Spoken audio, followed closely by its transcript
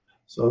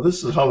So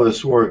this is how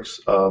this works.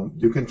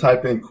 You can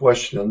type in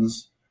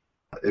questions.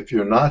 If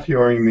you're not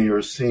hearing me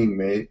or seeing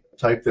me,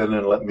 type that in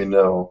and let me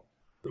know.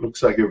 It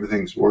looks like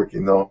everything's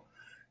working though.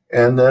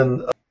 And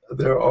then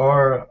there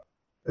are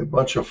a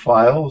bunch of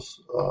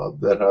files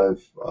that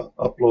I've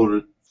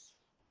uploaded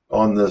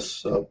on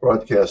this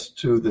broadcast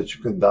too that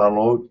you can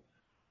download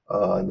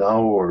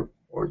now or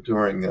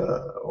during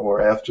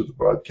or after the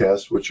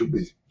broadcast, which will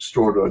be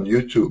stored on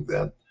YouTube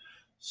then.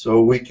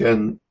 So we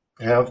can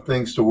have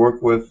things to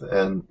work with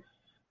and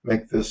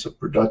make this a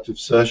productive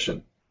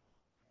session.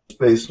 It's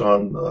based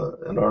on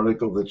an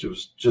article that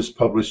was just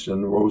published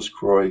in the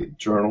Rose-Croix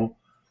Journal.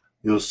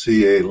 You'll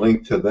see a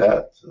link to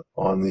that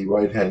on the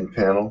right-hand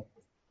panel.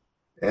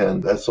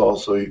 And that's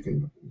also, you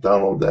can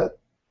download that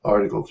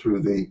article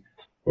through the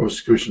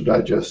Rosicrucian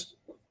Digest,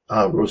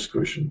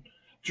 Rosicrucian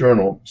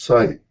Journal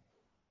site.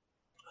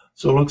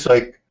 So it looks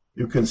like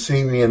you can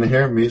see me and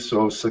hear me,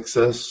 so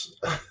success.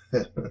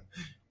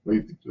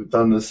 We've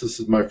done this. This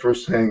is my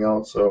first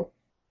hangout, so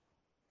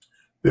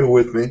bear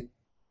with me.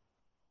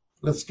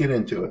 Let's get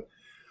into it.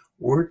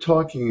 We're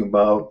talking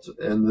about,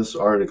 in this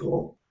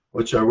article,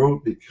 which I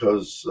wrote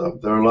because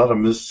there are a lot of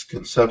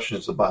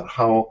misconceptions about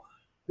how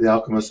the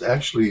alchemists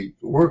actually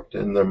worked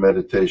in their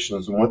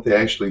meditations and what they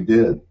actually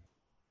did.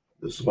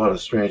 There's a lot of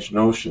strange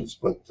notions,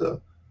 but there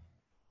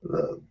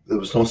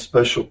was no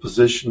special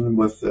position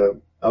with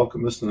the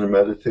alchemists in their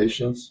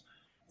meditations.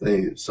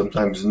 They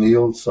sometimes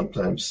kneeled,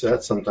 sometimes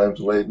sat, sometimes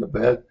laid in a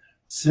bed.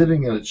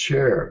 Sitting in a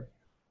chair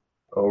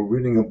or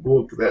reading a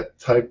book, that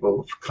type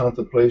of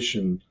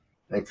contemplation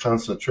and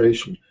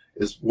concentration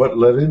is what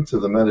led into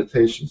the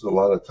meditations a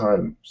lot of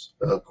times,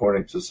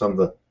 according to some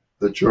of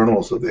the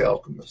journals of the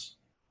alchemists.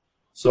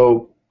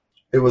 So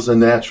it was a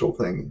natural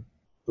thing.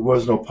 There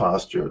was no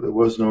posture. There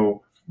was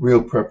no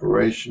real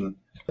preparation.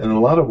 In a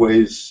lot of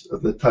ways,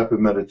 the type of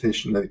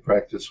meditation they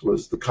practiced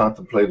was the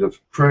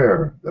contemplative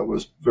prayer that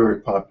was very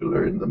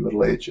popular in the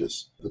Middle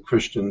Ages, the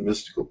Christian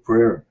mystical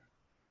prayer.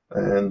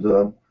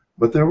 And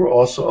but there were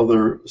also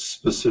other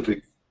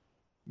specific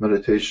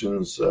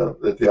meditations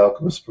that the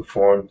alchemists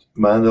performed,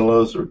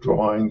 mandalas or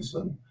drawings,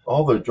 and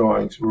all their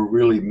drawings were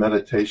really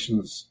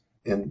meditations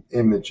in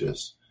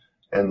images.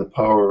 And the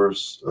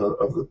powers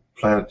of the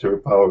planetary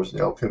powers, the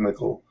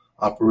alchemical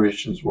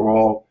operations were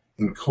all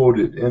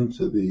encoded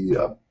into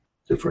the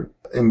different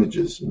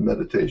images and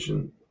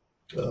meditation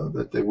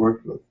that they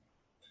worked with.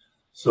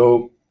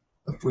 So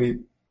if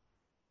we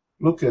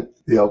look at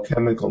the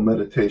alchemical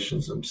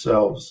meditations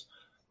themselves,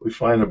 we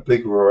find a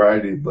big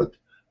variety, but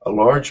a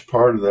large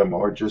part of them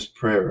are just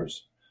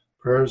prayers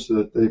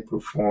that they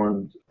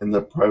performed in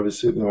the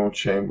privacy of their own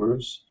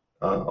chambers,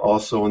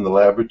 also in the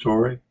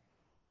laboratory.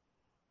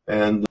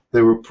 And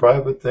they were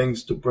private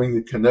things to bring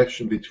the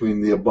connection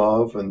between the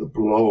above and the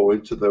below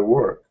into their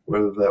work,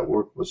 whether that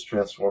work was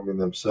transforming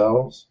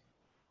themselves,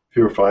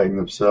 purifying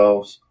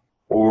themselves,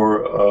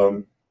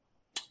 or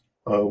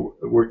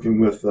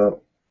working with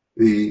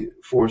the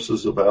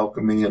forces of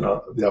alchemy and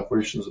the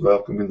operations of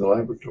alchemy in the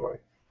laboratory.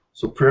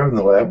 So prayer in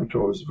the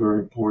laboratory was a very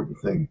important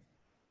thing.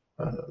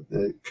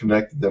 It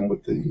connected them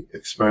with the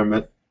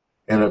experiment,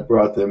 and it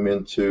brought them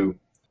into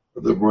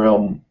the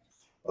realm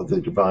of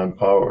the divine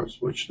powers,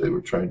 which they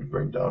were trying to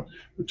bring down.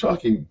 We're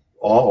talking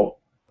all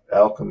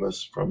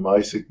alchemists from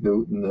Isaac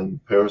Newton and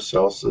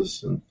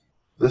Paracelsus, and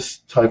this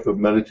type of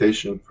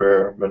meditation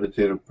prayer,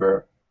 meditative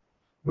prayer,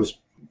 was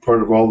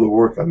part of all the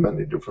work on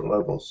many different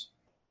levels.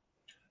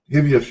 To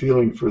give you a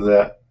feeling for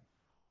that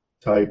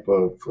type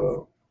of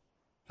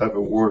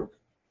work,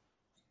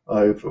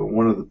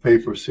 one of the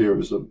papers here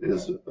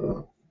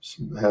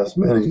has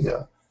many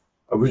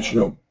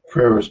original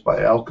prayers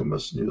by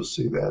alchemists, and you'll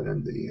see that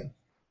in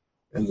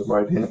the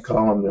right-hand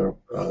column there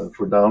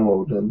for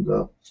download, and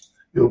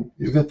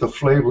you get the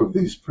flavor of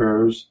these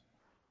prayers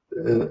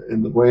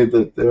in the way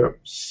that they're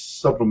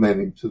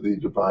sublimating to the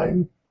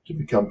divine to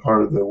become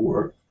part of their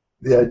work.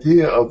 The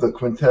idea of the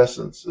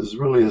quintessence is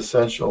really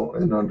essential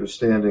in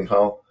understanding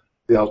how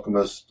the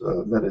alchemists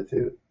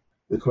meditated.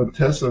 The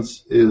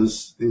quintessence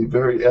is the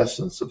very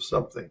essence of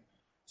something.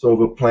 So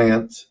of a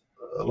plant,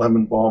 a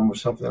lemon balm or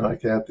something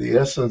like that, the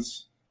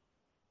essence,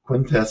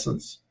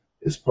 quintessence,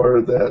 is part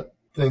of that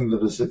thing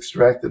that is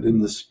extracted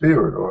in the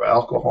spirit or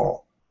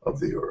alcohol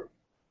of the herb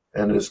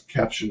and is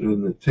captured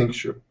in the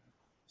tincture.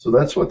 So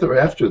that's what they're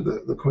after,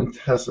 the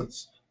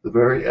quintessence, the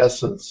very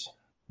essence,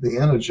 the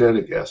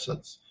energetic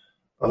essence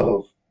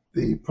of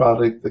the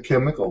product, the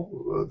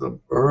chemical, the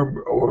herb,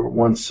 or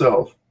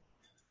oneself.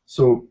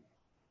 So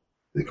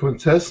the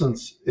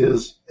quintessence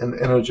is an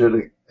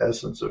energetic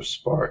essence or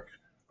spark.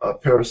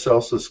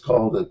 Paracelsus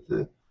called it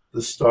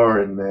the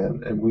star in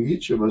man, and we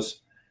each of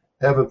us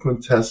have a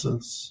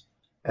quintessence,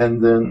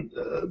 and then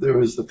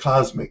there is the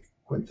cosmic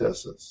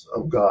quintessence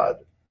of God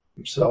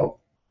himself.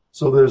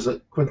 So there's a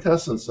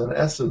quintessence, an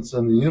essence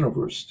in the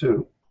universe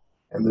too,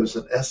 and there's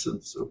an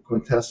essence of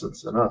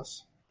quintessence in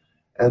us.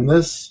 And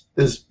this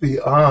is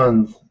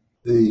beyond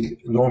the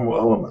normal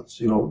elements,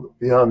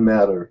 beyond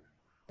matter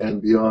and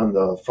beyond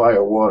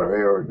fire, water,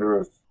 air, and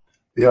earth,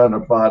 beyond our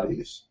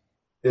bodies.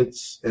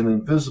 It's an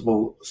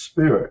invisible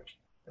spirit,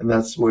 And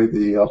that's the way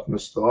the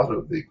alchemists thought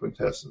of the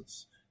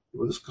quintessence. It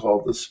was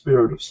called the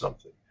spirit of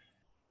something.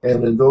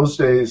 And in those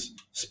days,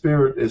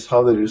 spirit is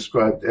how they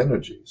described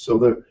energy. So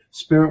the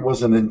spirit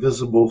was an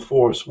invisible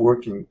force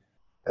working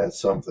at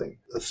something.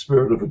 A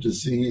spirit of a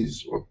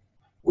disease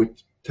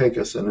would take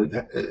us, and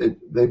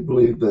they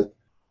believed that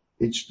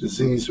each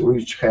disease or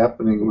each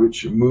happening or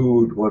each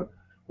mood,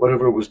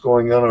 whatever was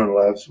going on in our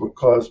lives, were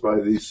caused by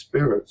these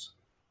spirits,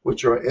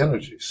 which are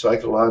energy,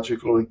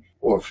 psychologically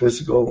or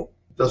physical,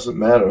 doesn't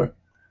matter.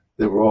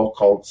 They were all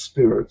called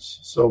spirits.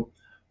 So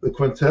the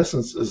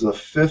quintessence is a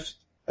fifth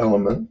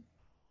element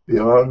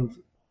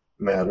beyond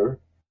matter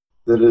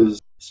that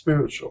is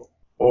spiritual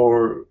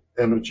or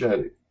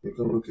energetic. You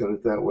can look at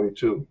it that way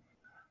too.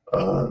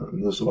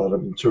 And there's a lot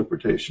of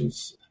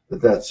interpretations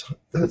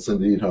that's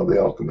indeed how the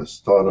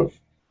alchemists thought of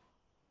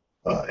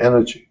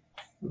energy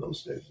in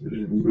those days. They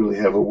didn't really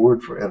have a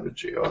word for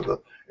energy,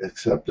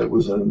 except it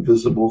was an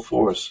invisible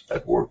force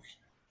at work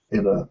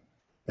in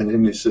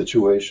any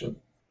situation.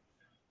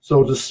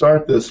 So to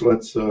start this,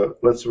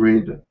 let's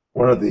read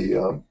one of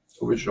the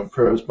original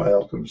prayers by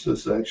alchemists.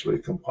 This is actually a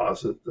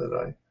composite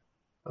that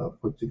I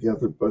put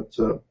together, but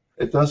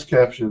it does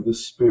capture the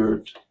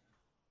spirit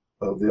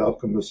of the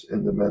alchemists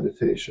in the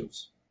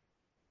meditations.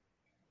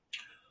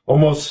 O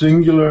most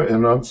singular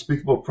and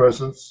unspeakable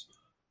presence,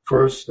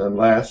 first and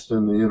last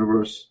in the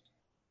universe,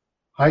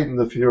 heighten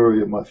the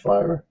fury of my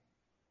fire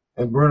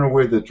and burn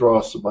away the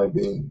dross of my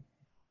being.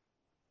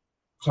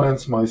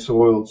 Cleanse my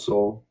soiled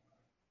soul,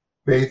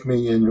 bathe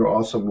me in your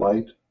awesome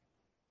light,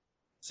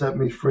 set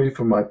me free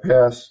from my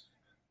past,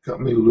 cut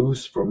me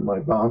loose from my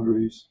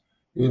boundaries,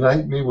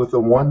 unite me with the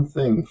one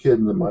thing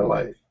hidden in my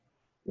life,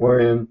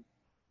 wherein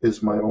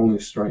is my only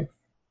strength.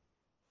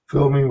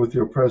 Fill me with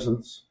your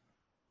presence,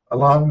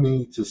 allow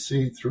me to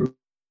see through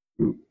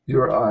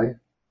your eye,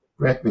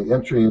 grant me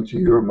entry into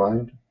your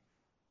mind,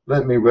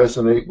 let me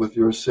resonate with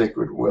your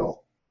sacred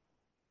will.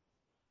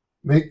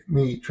 Make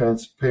me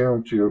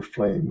transparent to your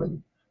flame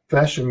and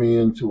fashion me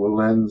into a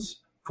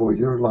lens for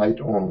your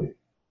light only.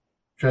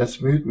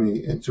 Transmute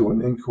me into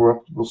an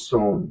incorruptible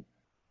stone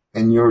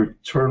in your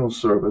eternal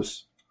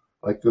service,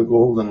 like the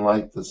golden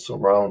light that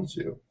surrounds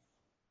you.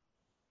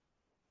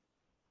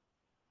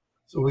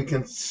 So we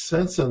can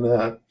sense in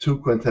that two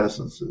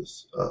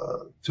quintessences,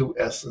 two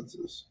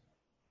essences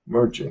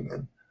merging.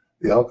 And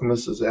the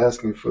alchemist is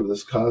asking for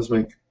this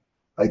cosmic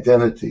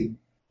identity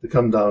to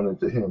come down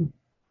into him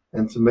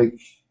and to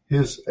make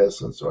his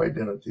essence or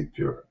identity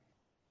pure.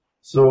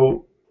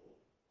 So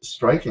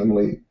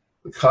strikingly,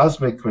 the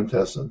cosmic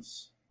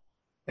quintessence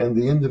and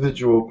the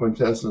individual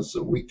quintessence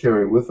that we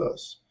carry with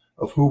us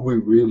of who we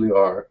really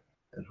are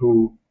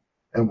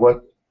and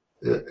what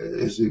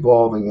is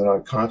evolving in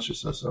our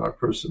consciousness and our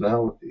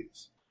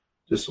personalities,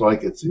 just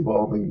like it's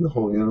evolving in the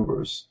whole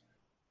universe,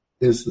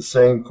 is the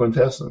same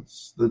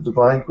quintessence. The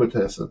divine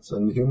quintessence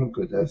and the human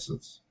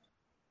quintessence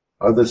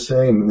are the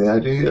same. And the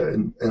idea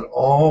in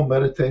all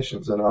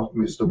meditations and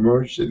alchemy is to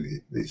merge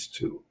these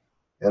two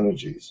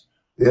energies.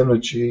 The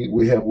energy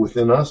we have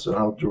within us and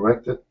how to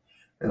direct it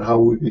and how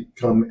we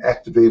become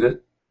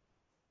activated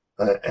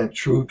and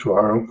true to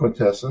our own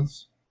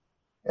quintessence,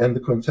 and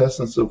the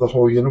quintessence of the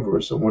whole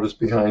universe and what is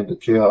behind the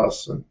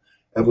chaos and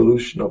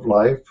evolution of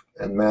life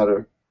and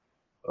matter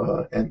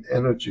and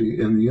energy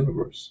in the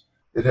universe.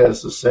 It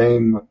has the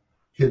same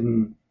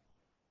hidden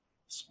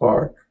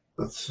spark,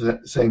 the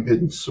same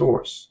hidden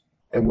source.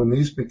 And when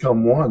these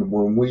become one,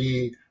 when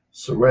we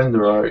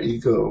surrender our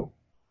ego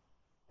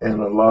and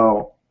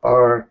allow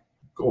our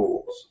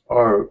goals,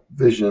 our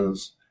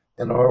visions,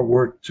 and our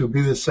work to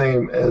be the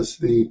same as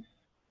the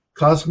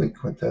cosmic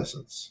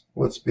quintessence,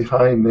 what's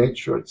behind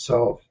nature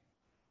itself,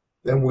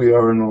 then we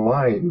are in a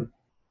line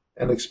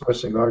and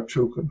expressing our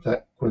true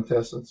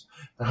quintessence.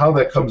 And how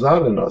that comes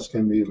out in us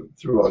can be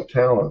through our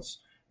talents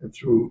and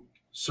through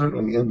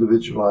certainly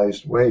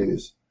individualized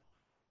ways.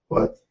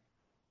 But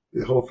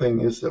the whole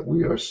thing is that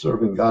we are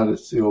serving God.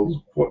 It's the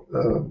old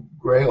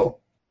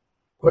Grail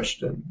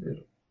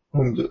question.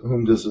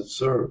 Whom does it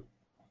serve?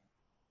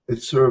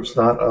 It serves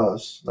not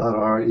us, not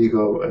our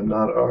ego, and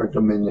not our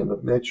dominion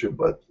of nature,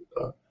 but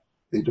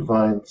the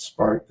divine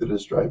spark that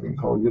is driving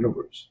the whole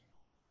universe.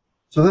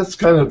 So that's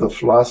kind of the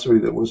philosophy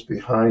that was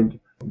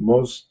behind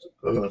most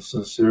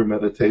sincere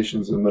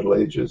meditations in the Middle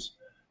Ages,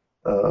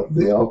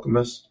 the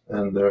alchemists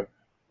and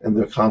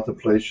their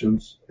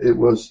contemplations. It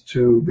was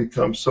to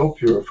become so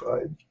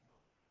purified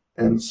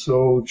and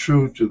so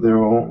true to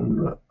their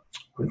own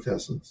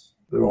quintessence,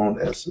 their own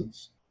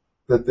essence,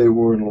 that they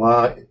were in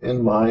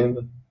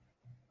line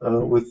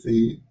with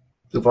the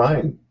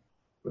divine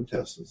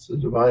quintessence, the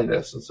divine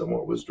essence, and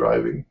what was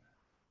driving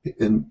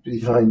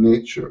behind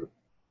nature,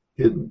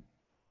 hidden,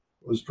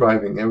 was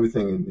driving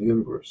everything in the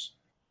universe.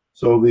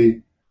 So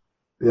the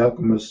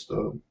alchemists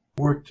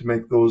worked to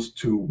make those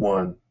two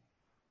one,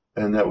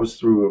 and that was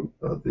through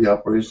the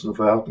operations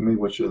of alchemy,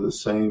 which are the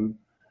same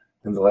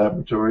in the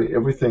laboratory.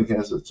 Everything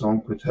has its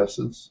own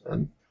quintessence,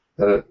 and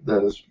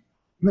that is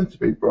meant to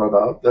be brought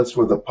out. That's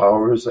where the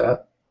power is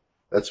at.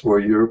 That's where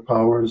your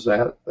power is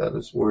at. That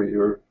is where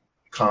your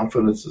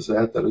confidence is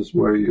at. That is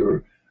where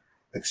your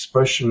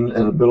expression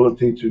and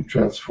ability to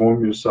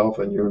transform yourself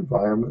and your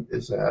environment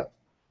is that.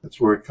 That's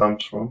where it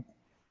comes from.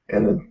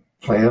 And in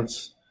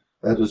plants,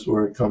 that is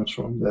where it comes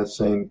from, that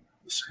same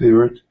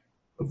spirit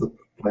of the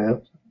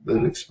plant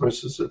that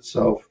expresses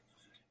itself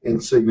in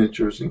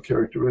signatures and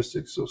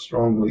characteristics so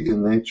strongly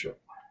in nature.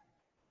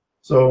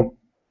 So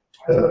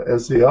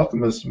as the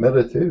alchemists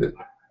meditated,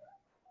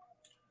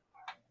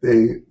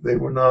 they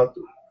were not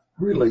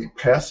really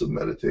passive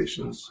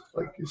meditations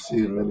like you see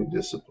in many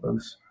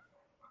disciplines.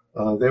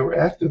 They were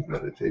active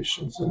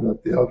meditations, in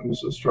that the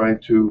alchemist was trying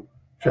to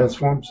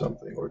transform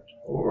something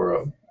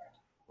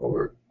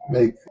or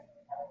make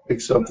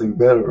something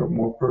better or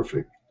more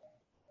perfect.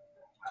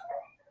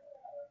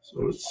 So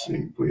let's see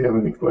if we have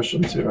any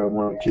questions here. I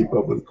want to keep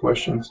up with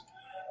questions.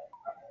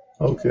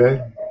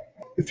 Okay.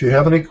 If you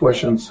have any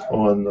questions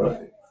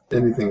on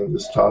anything of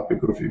this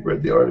topic, or if you've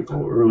read the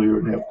article earlier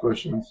and have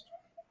questions,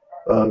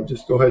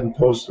 just go ahead and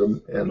post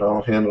them, and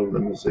I'll handle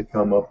them as they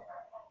come up.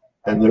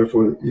 And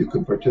therefore, you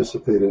can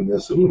participate in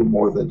this a little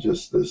more than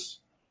just this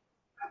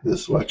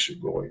lecture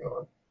going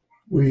on.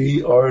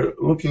 We are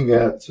looking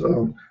at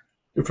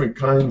different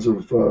kinds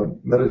of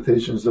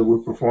meditations that were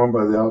performed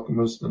by the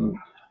alchemists, and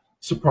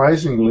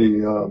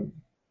surprisingly,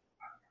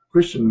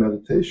 Christian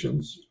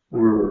meditations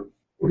were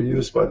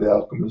used by the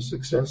alchemists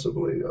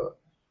extensively.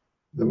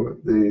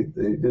 They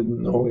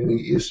didn't know any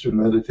Eastern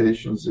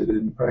meditations. They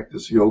didn't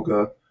practice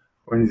yoga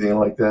or anything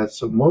like that.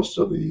 So most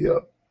of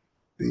the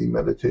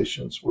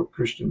meditations were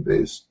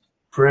Christian-based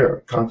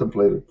prayer,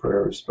 contemplative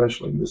prayer,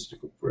 especially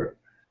mystical prayer.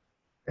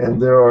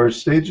 And there are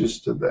stages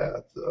to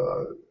that.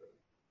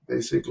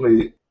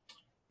 Basically,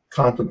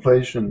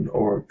 contemplation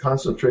or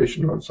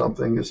concentration on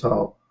something is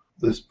how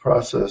this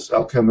process,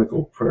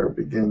 alchemical prayer,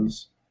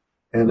 begins.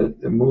 And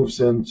it moves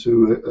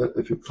into,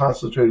 if you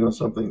concentrate on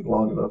something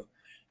long enough,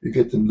 you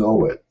get to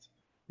know it.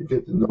 You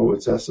get to know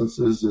its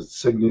essences, its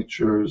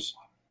signatures,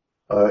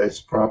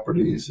 its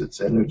properties,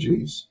 its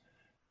energies.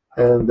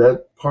 And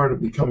that part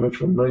of becoming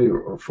familiar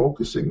or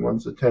focusing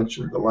one's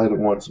attention, the light of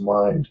one's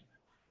mind,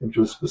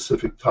 into a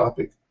specific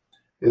topic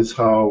is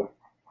how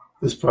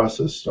this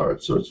process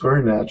starts. So it's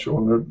very natural,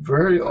 and it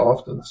very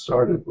often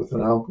started with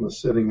an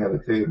alchemist sitting at a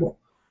table,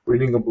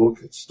 reading a book,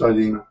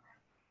 studying,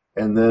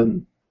 and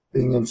then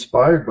being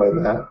inspired by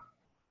that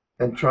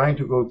and trying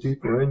to go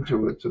deeper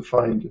into it to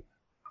find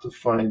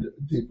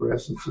deeper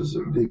essences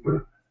or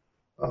deeper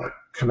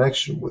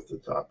connection with the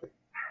topic.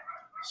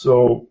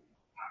 So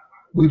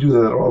we do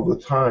that all the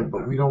time,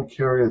 but we don't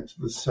carry it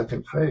to the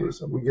second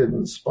phase. We get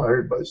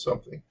inspired by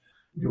something.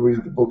 You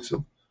read the books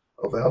of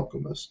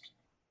alchemists.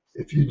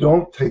 If you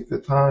don't take the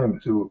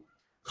time to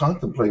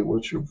contemplate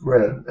what you've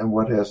read and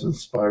what has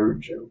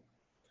inspired you,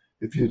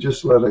 if you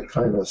just let it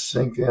kind of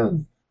sink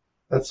in,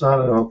 that's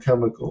not an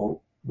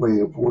alchemical way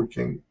of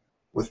working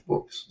with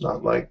books,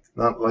 not like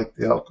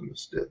the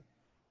alchemists did.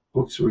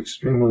 Books were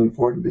extremely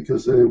important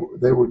because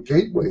they were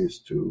gateways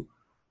to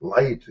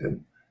light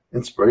and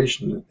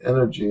inspiration and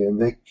energy,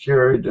 and they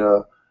carried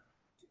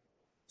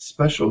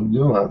special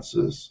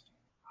nuances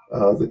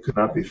that could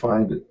not be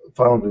found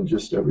in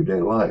just everyday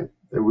life.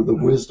 They were the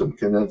wisdom,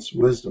 condensed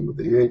wisdom of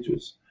the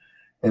ages.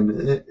 And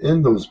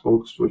in those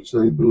books, which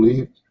they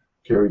believed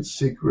carried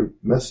secret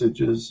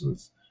messages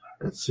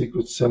and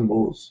secret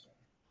symbols,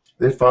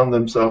 they found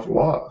themselves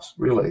lost,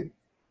 really.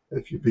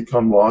 If you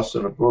become lost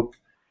in a book,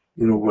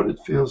 you know what it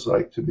feels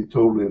like to be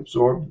totally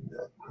absorbed in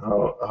it,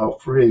 how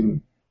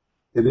freeing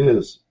it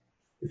is.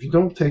 If you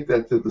don't take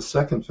that to the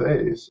second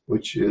phase,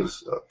 which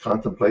is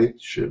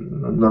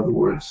contemplation, in other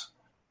words,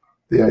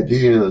 the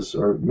ideas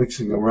are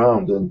mixing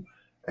around and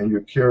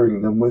you're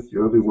carrying them with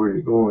you everywhere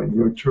you go, and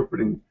you're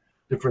interpreting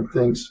different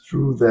things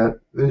through that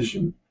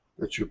vision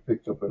that you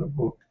picked up in a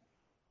book.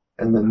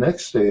 And the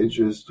next stage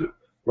is to,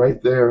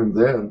 right there and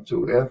then,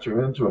 to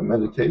enter into a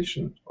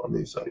meditation on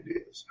these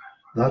ideas,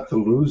 not to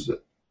lose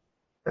it,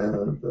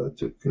 and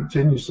to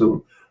continue.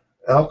 So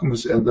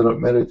alchemists ended up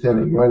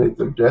meditating right at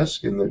their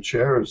desk in their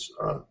chairs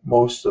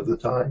most of the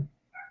time.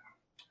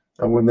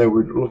 And when they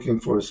were looking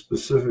for a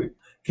specific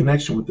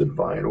connection with the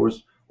divine, or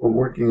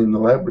working in the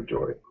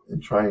laboratory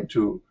and trying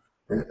to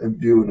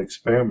imbue and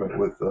experiment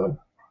with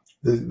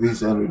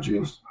these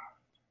energies,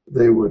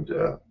 they would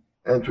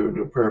enter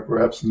into prayer,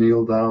 perhaps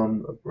kneel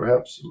down,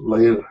 perhaps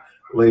lay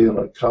on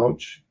a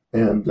couch,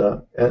 and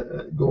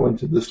go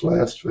into this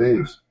last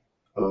phase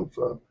of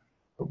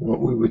what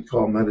we would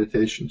call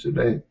meditation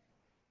today.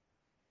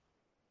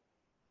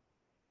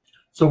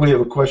 So we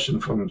have a question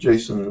from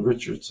Jason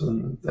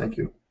Richardson. Thank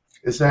you.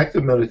 Is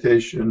active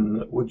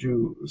meditation, would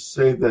you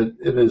say that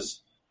it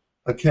is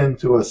akin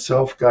to a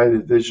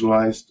self-guided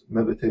visualized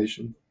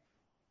meditation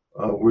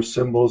where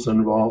symbols are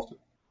involved?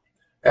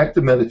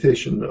 Active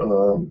meditation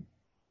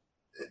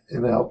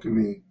in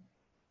alchemy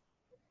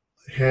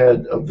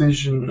had a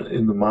vision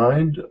in the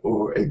mind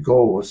or a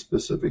goal, a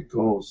specific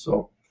goal.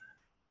 So,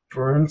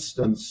 for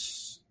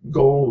instance,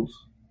 gold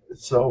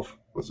itself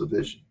was a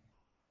vision,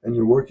 and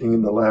you're working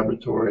in the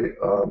laboratory,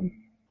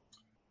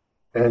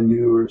 and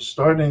you're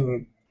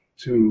starting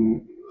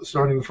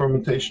a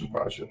fermentation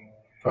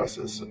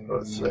process,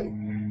 let's say,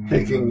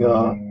 taking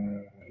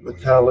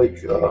metallic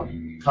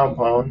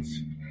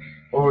compounds,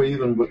 or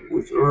even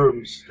with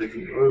herbs,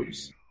 taking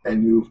herbs,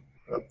 and you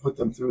put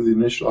them through the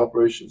initial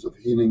operations of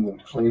heating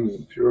and cleaning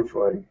and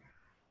purifying.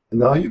 And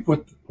now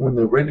when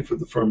they're ready for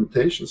the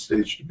fermentation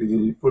stage to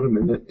begin, you put them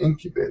in an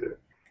incubator.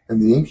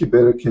 And the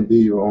incubator can be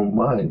your own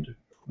mind,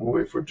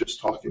 or if we're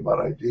just talking about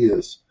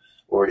ideas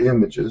or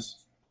images,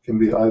 can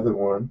be either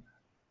one.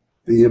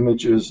 The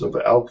images of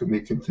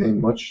alchemy contain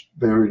much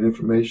varied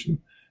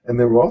information, and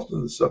they were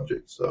often the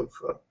subjects of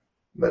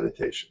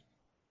meditation.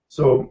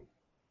 So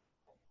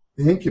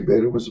the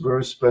incubator was a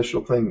very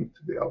special thing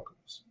to the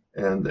alchemists,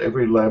 and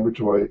every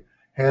laboratory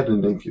had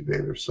an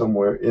incubator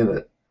somewhere in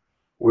it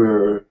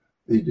where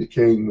the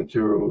decaying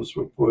materials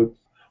were put,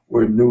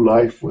 where new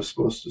life was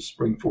supposed to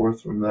spring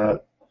forth from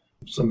that.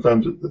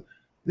 Sometimes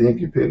the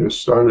incubator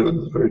started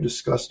with a very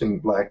disgusting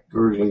black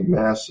gurgling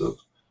mass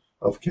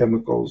of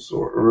chemicals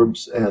or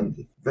herbs,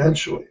 and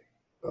eventually,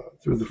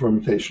 through the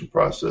fermentation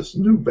process,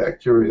 new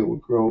bacteria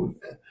would grow.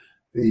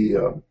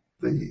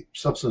 The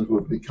substance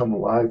would become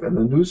alive, and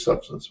a new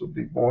substance would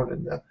be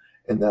born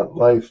in that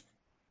life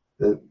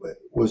that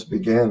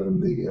began in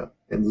the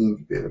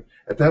incubator.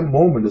 At that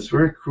moment, it's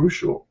very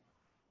crucial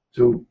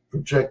to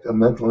project a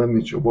mental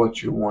image of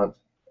what you want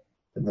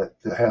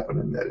to happen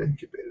in that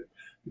incubator,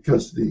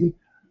 because the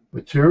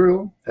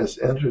material has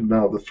entered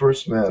now the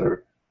first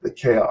matter, the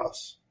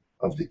chaos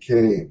of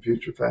decay and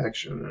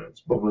putrefaction, and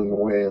it's bubbling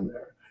away in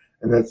there.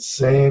 And that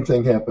same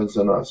thing happens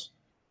in us.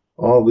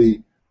 All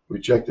the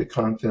rejected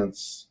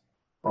contents,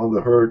 all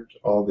the hurt,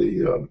 all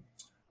the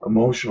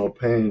emotional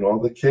pain, all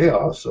the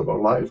chaos of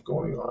our life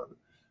going on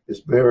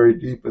is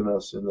buried deep in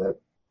us in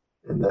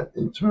that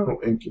internal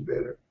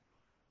incubator.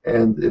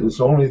 And it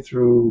is only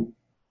through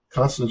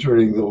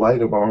concentrating the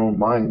light of our own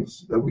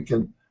minds that we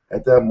can,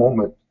 at that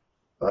moment,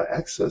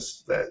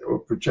 access that or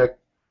project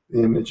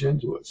the image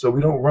into it. So we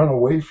don't run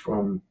away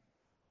from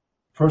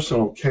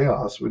personal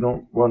chaos. We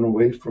don't run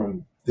away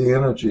from the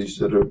energies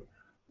that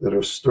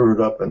are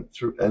stirred up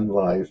in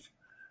life.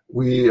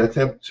 We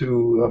attempt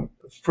to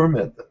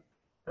ferment them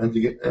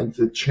and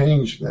to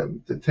change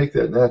them, to take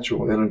that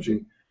natural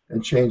energy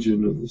and change it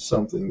into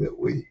something that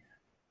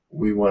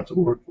we want to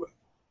work with.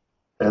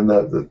 And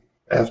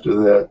after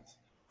that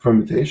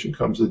fermentation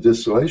comes a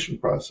distillation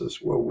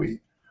process where we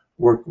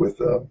work with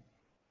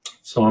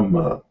some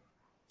of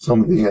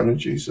the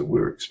energies that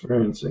we're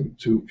experiencing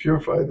to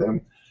purify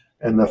them.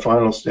 And the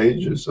final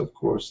stage is, of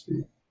course,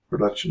 the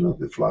production of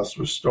the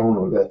philosopher's stone,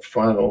 or that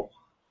final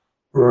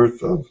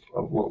birth of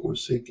what we're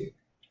seeking.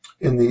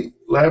 In the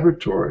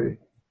laboratory,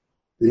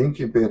 the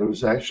incubator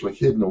was actually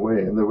hidden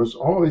away, and there was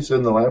always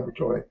in the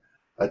laboratory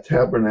a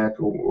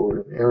tabernacle or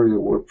an area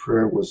where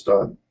prayer was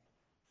done.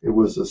 It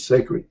was a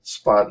sacred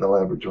spot in the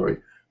laboratory.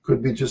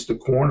 Could be just a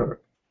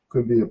corner,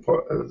 could be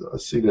a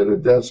seat at a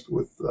desk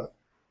with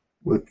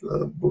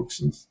books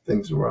and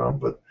things around,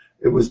 but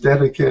it was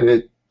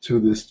dedicated to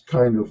this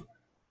kind of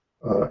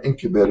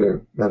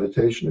incubator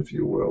meditation, if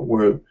you will,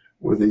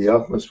 where the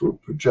alchemists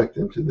would project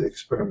into the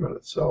experiment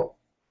itself.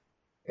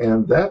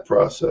 And that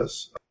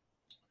process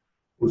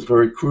was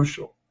very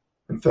crucial.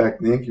 In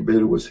fact, the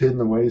incubator was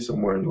hidden away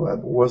somewhere in the lab.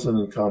 It wasn't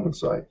in common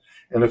sight.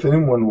 And if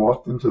anyone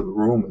walked into the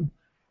room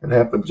and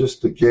happened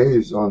just to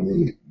gaze on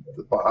the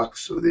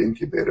box or the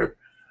incubator,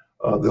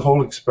 the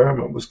whole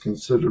experiment was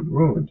considered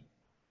ruined.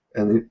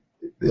 And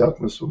the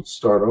alchemist would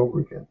start over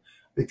again,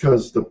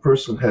 because the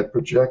person had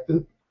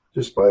projected,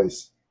 just by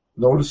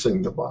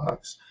noticing the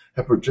box,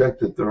 had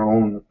projected their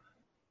own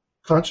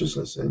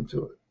consciousness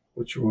into it,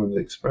 which ruined the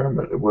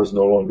experiment. It was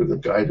no longer the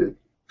guided,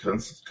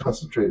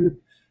 concentrated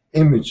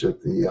image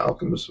that the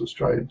alchemist was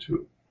trying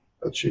to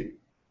achieve.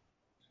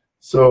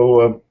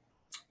 So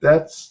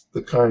that's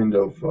the kind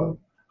of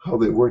how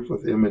they worked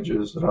with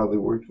images and how they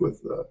worked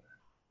with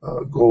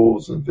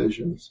goals and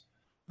visions.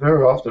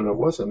 Very often it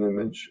was an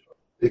image.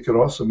 It could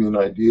also be an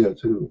idea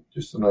too,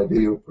 just an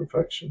idea of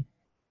perfection.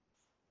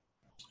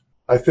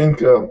 I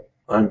think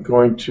I'm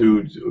going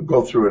to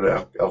go through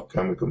an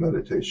alchemical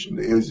meditation,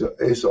 the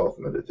Azov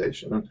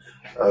meditation. And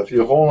if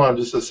you hold on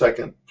just a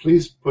second,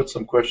 please put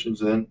some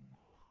questions in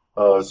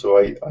so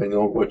I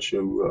know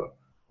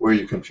where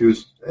you're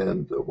confused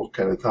and what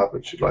kind of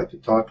topics you'd like to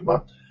talk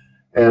about.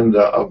 And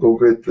I'll go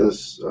get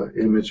this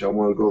image I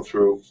want to go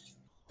through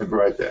and be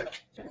right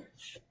back.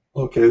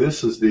 Okay,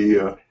 this is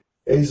the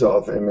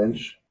Azov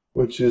image,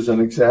 which is an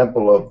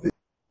example of the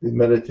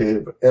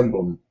meditative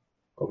emblem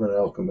of an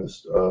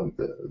alchemist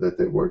that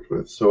they worked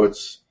with. So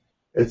it's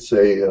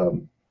a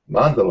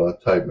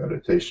mandala type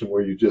meditation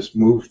where you just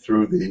move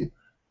through the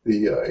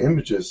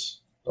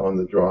images on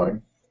the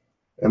drawing.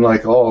 And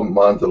like all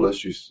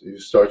mandalas, you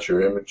start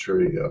your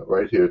imagery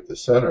right here at the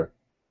center,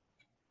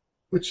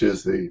 which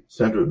is the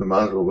center of the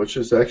mandala, which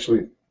is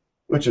actually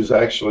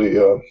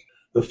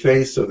the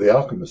face of the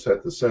alchemist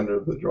at the center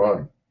of the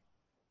drawing.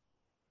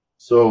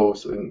 So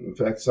in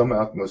fact, some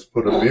alchemists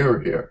put a mirror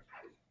here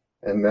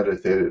and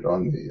meditated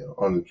on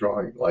the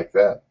drawing like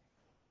that.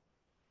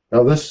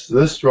 Now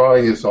this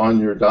drawing is on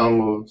your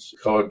downloads,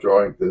 colored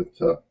drawing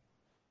that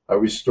I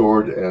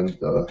restored and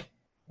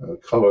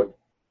colored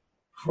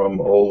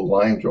from old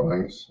line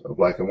drawings,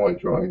 black and white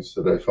drawings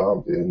that I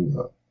found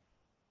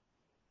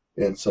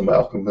in some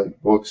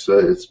alchemic books.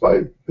 It's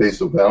by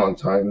Basil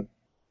Valentine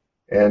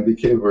and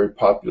became very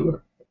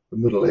popular in the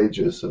Middle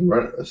Ages and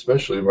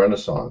especially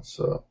Renaissance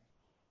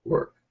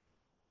work.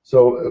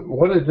 So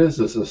what it is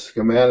a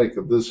schematic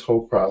of this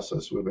whole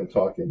process we've been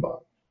talking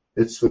about.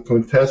 It's the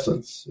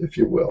quintessence, if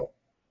you will,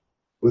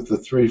 with the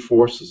three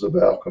forces of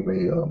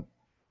alchemy,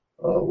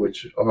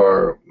 which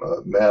are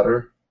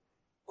matter,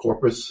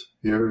 corpus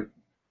here,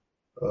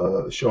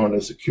 shown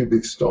as a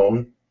cubic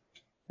stone,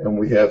 and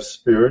we have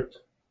spirit,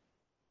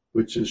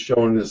 which is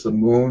shown as the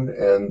moon,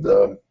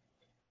 and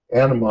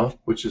anima,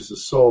 which is the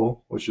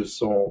soul, which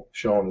is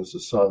shown as the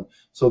sun.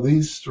 So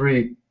these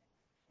 3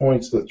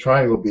 points, the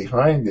triangle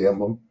behind the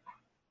emblem,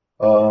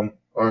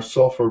 are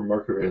sulfur,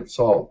 mercury, and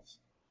salt.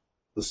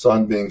 The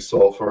sun being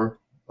sulfur,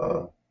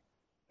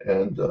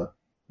 and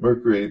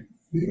mercury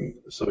being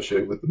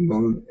associated with the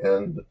moon,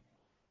 and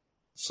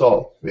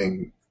salt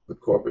being the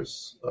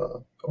corpus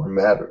or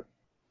matter.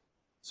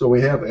 So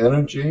we have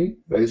energy,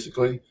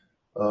 basically.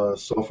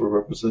 Sulfur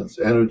represents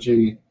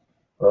energy,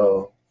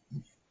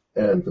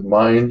 and the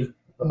mind,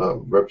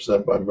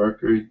 represented by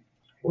mercury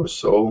or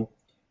soul,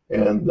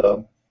 and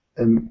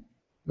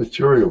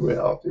material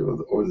reality,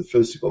 or the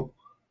physical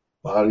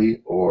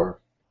body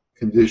or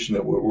condition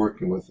that we're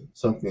working with,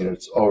 something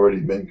that's already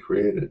been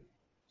created.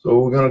 So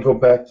we're going to go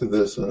back to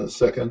this in a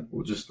second.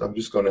 I'm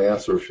just going to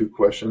answer a few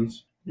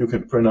questions. You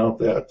can print out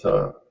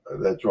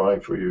that drawing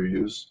for your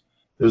use.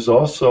 There's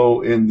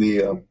also in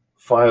the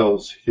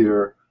files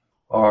here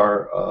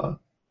are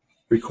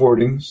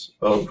recordings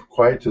of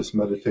quietist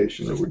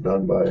meditation that were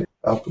done by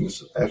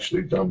alchemists,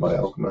 actually done by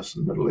alchemists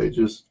in the Middle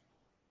Ages,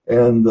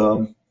 and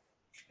a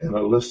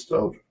list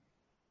of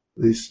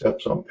these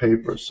steps on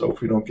paper. So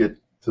if we don't get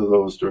to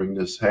those during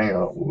this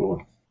hangout, we'll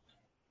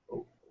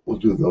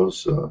do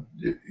those.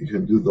 You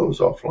can do those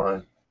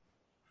offline.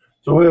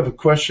 So we have a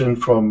question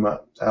from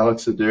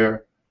Alex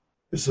Adair.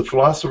 Is the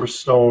Philosopher's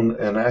Stone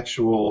an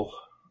actual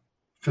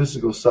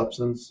physical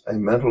substance, a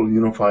mental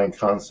unifying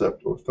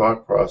concept or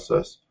thought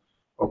process,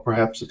 or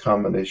perhaps a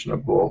combination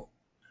of both?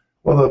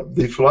 Well,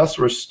 the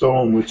Philosopher's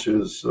Stone, which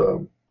is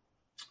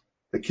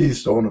the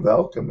keystone of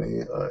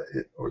alchemy,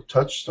 or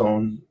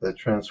touchstone that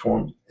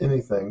transforms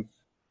anything,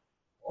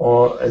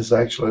 is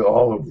actually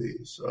all of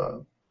these.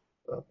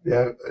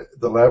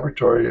 The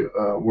laboratory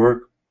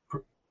work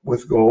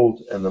with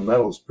gold and the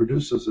metals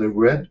produces a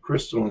red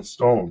crystalline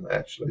stone,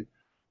 actually,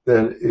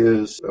 that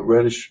is a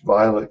reddish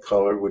violet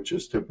color, which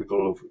is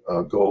typical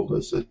of gold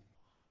as it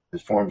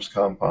forms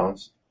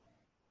compounds.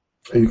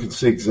 And you can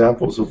see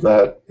examples of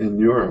that in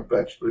Europe,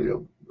 actually,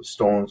 of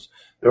stones.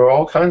 There are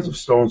all kinds of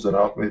stones in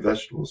alchemy,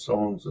 vegetable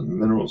stones and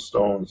mineral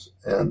stones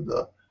and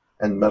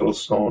metal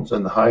stones.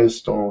 And the highest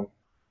stone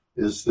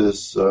is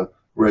this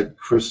red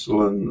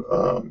crystalline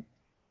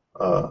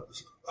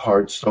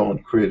hard stone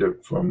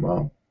created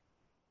from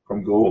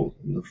gold,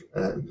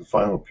 and the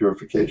final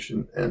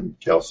purification and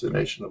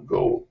calcination of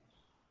gold.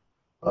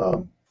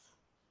 On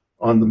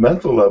the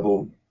mental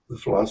level, the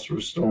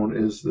Philosopher's Stone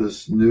is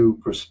this new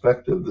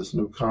perspective, this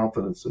new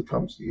confidence that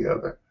comes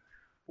together,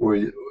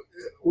 where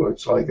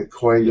it's like a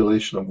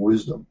coagulation of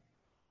wisdom.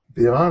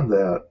 Beyond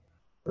that,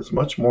 there's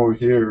much more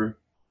here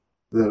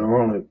that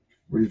are only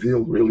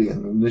revealed really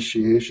in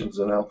initiations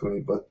in alchemy,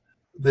 but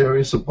there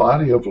is a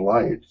body of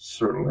light,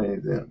 certainly,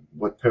 in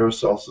what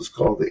Paracelsus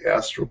called the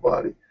astral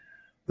body,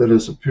 that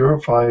is a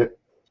purified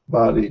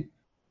body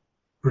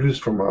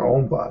produced from our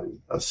own body,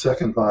 a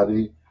second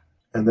body,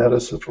 and that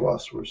is the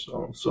Philosopher's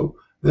Stone. So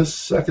this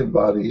second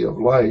body of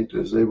light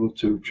is able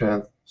to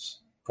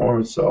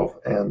transform itself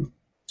and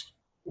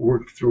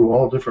work through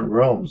all different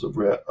realms of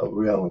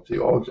reality,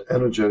 all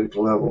energetic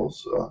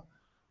levels,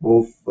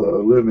 both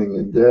living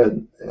and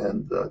dead,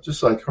 and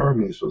just like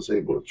Hermes was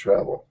able to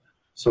travel,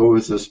 so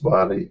is this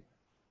body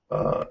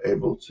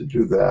able to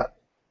do that,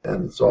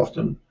 and it's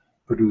often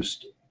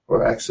produced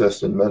or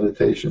accessed in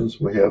meditations.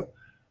 We have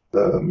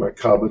the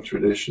Merkaba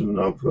tradition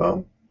of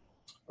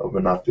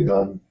an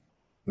octagon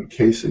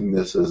encasing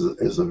this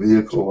as a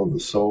vehicle of the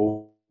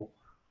soul.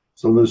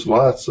 So there's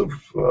lots of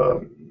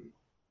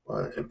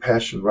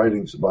impassioned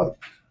writings about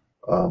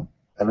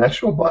an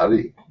actual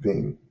body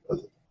being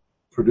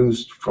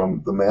produced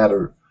from the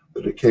matter,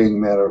 the decaying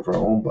matter of our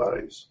own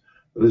bodies,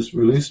 that is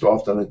released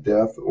often at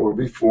death or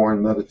before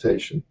in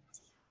meditation,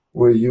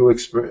 where you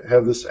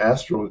have this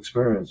astral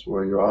experience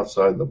where you're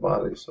outside the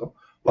body. So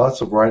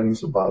lots of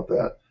writings about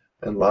that,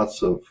 and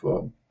lots of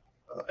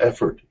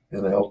effort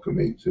in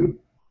alchemy to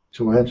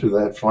enter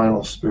that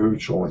final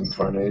spiritual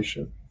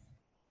incarnation.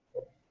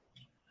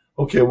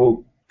 Okay,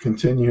 we'll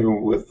continue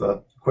with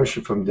a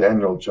question from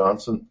Daniel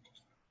Johnson.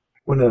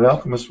 When an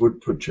alchemist would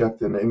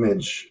project an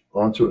image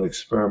onto an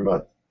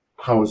experiment,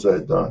 how is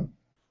that done?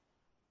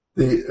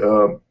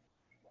 The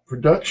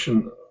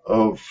production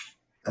of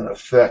an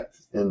effect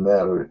in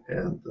matter,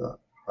 and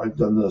I've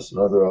done this and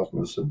other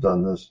alchemists have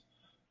done this,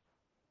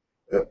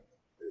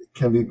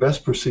 can be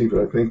best perceived,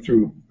 I think,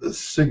 through the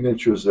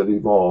signatures that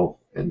evolve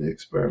in the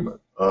experiment.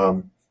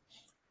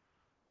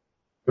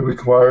 It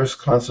requires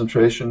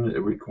concentration.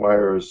 It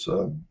requires,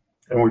 and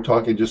we're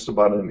talking just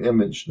about an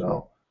image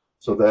now.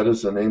 So that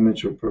is an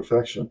image of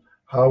perfection.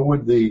 How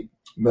would the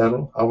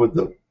metal, how would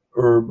the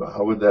herb,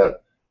 how would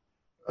that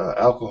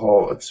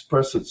alcohol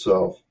express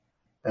itself?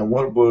 And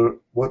what would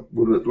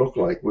it look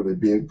like? Would it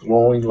be a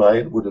glowing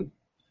light? What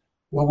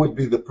would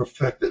be the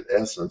perfected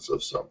essence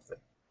of something?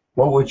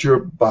 What would your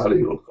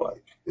body look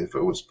like if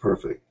it was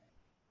perfect?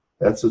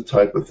 That's the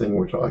type of thing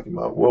we're talking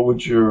about.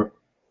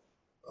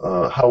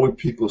 How would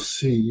people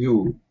see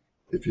you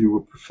if you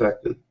were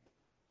perfected?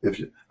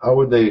 How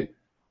would they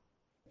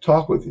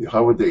talk with you?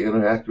 How would they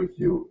interact with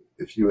you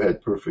if you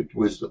had perfect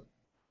wisdom?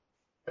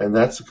 And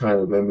that's the kind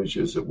of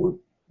images that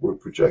we're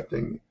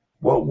projecting.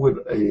 What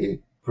would a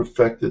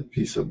perfected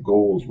piece of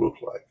gold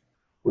look like?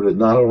 Would it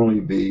not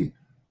only be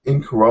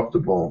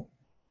incorruptible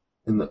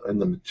in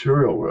the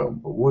material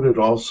realm, but would it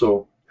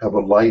also have a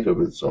light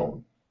of its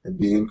own and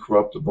be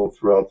incorruptible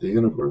throughout the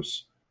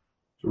universe,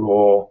 through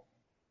all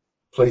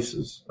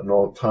places and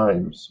all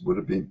times? Would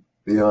it be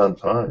beyond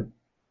time?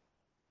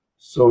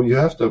 So you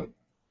have to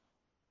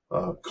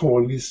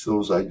coalesce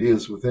those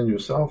ideas within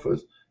yourself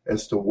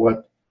as to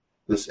what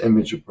this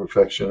image of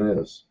perfection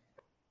is.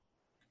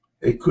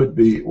 It could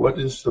be, what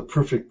is the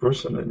perfect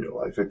person in your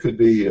life? It could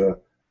be a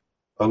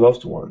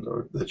loved one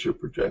or that you're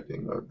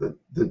projecting, or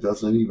that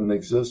doesn't even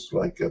exist,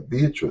 like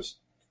Beatrice,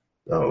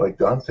 like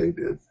Dante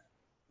did,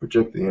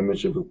 project the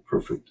image of a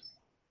perfect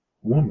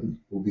woman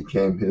who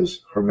became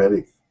his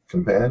hermetic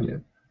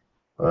companion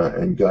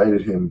and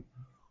guided him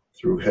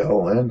through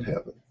hell and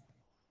heaven.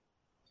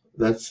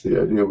 That's the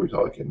idea we're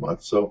talking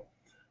about. So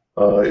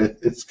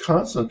it's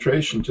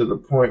concentration to the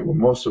point where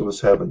most of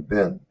us haven't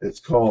been. It's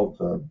called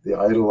the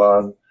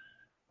eidolon,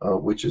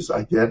 which is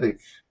eidetic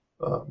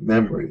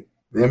memory.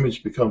 The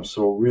image becomes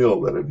so real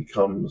that it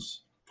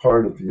becomes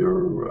part of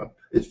your,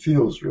 it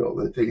feels real,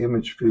 that the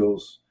image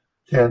feels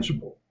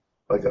tangible,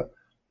 like a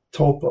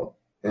tulpa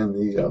in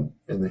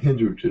the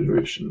Hindu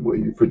tradition, where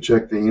you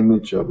project the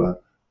image of a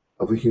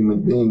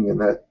human being,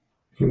 and that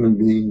human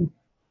being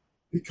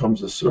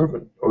becomes a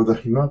servant, or the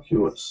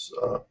homunculus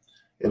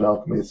in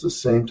alchemy. It's the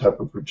same type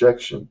of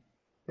projection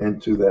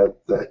into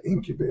that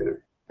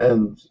incubator.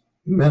 And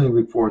many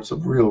reports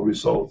of real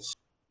results,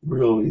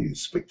 really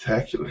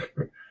spectacular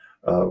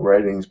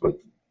writings, but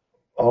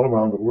all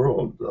around the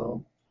world,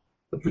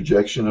 the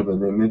projection of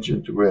an image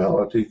into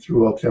reality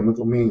through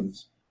alchemical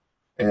means.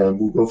 And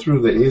we'll go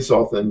through the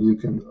Azoth, and you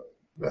can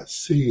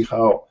see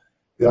how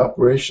the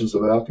operations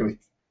of alchemy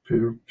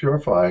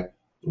purify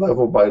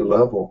level by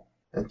level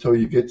until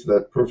you get to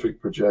that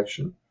perfect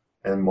projection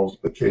and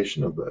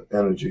multiplication of the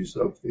energies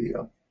of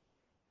the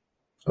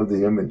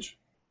image.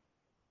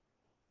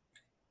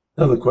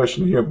 Another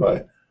question here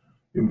by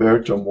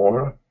Umberto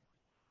Mora.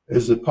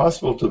 Is it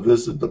possible to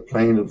visit the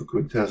plane of the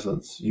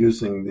quintessence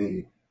using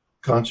the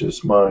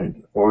conscious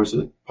mind, or is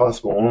it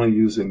possible only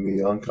using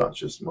the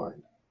unconscious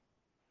mind?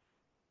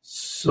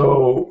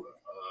 So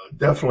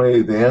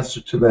definitely the answer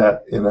to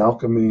that in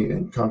alchemy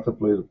and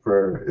contemplative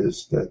prayer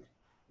is that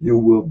you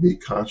will be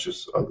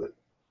conscious of it.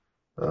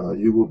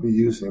 You will be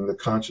using the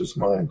conscious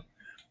mind.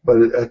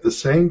 But at the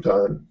same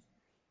time,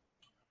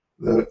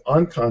 the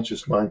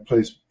unconscious mind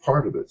plays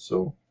part of it.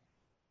 So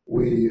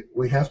we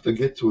have to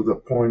get to the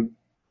point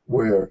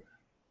where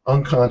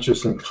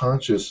unconscious and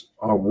conscious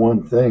are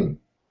one thing.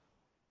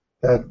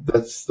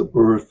 That's the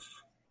birth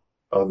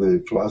of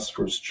the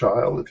philosopher's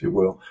child, if you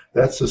will.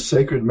 That's a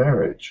sacred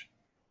marriage.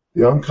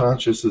 The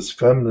unconscious is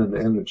feminine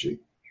energy,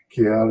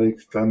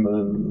 chaotic,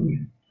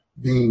 feminine,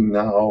 being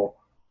now,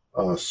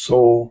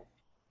 soul,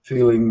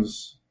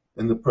 feelings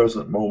in the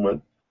present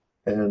moment,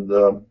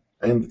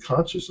 and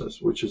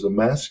consciousness, which is a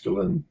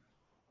masculine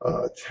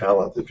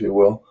talent, if you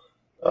will,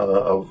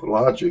 of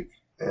logic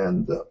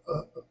and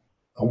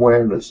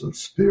awareness and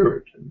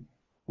spirit and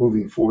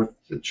moving forth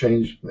to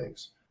change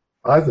things.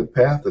 Either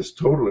path is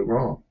totally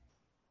wrong.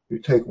 You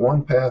take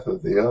one path or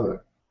the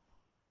other,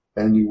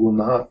 and you will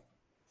not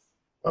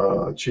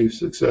achieve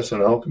success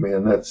in alchemy.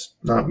 And that's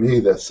not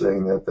me that's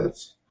saying that.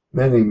 That's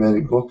many,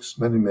 many books,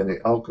 many, many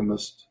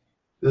alchemists.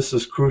 This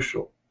is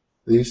crucial.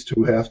 These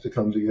two have to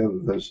come together.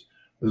 There's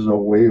no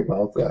way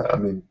about that. I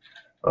mean,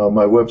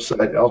 my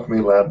website,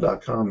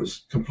 alchemylab.com,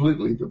 is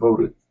completely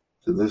devoted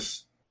to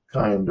this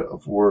kind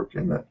of work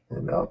in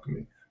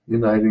alchemy,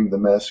 uniting the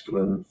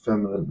masculine and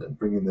feminine and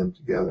bringing them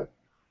together.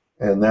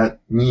 And that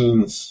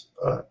means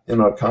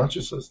in our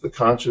consciousness, the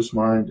conscious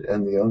mind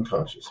and the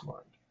unconscious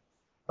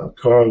mind.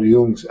 Carl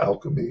Jung's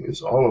alchemy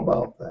is all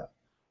about that,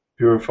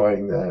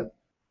 purifying that.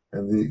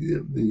 And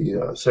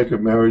the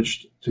sacred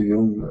marriage to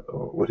Jung,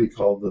 or what he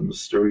called the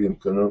mysterium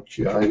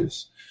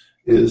connunciatus,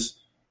 is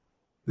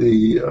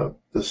the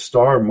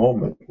star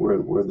moment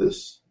where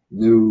this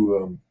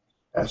new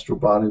astral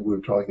body we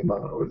were talking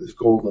about, or this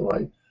golden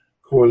light,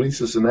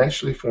 coalesces and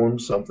actually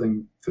forms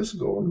something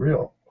physical and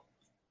real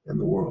in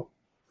the world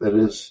that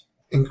is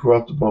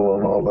incorruptible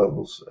on all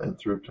levels and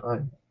through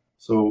time.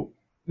 So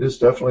it is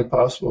definitely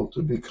possible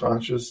to be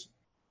conscious,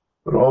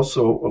 but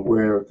also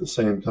aware at the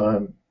same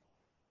time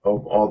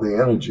of all the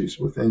energies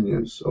within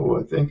you. So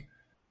I think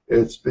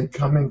It's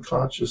becoming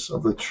conscious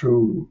of the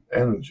true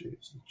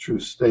energies, the true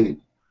state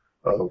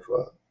of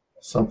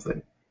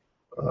something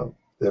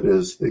that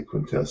is the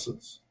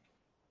quintessence.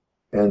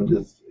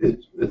 And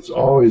it's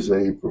always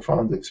a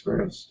profound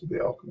experience to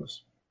be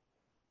alchemist.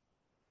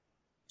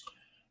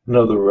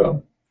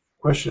 Another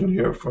question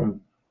here from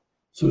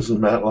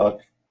Susan Matlock.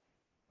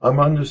 I'm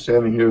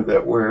understanding here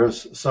that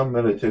whereas some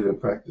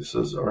meditative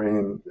practices are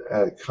aimed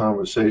at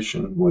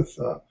conversation with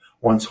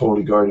one's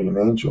holy guardian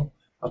angel,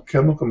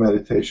 alchemical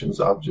meditation's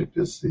object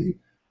is the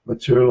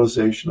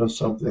materialization of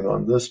something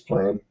on this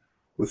plane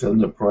within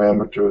the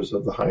parameters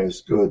of the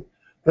highest good.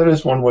 That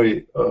is one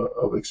way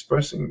of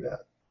expressing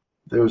that.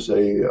 There's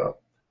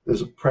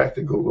a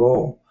practical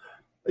goal.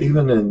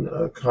 Even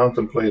in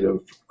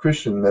contemplative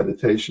Christian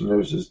meditation,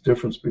 there's this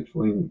difference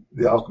between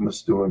the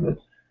alchemist doing it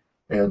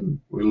and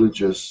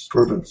religious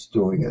fervents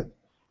doing it.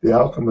 The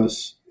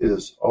alchemist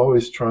is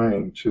always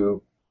trying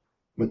to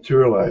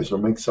materialize or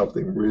make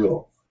something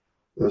real.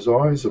 There's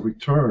always a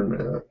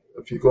return.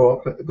 If you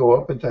go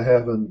up into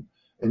heaven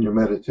in your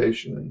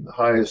meditation, in the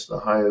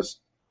highest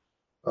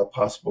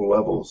possible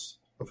levels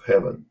of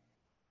heaven,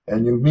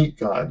 and you meet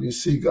God, you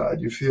see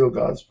God, you feel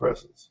God's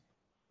presence.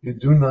 You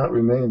do not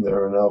remain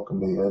there in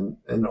alchemy and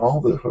in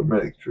all the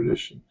Hermetic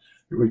tradition.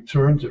 You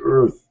return to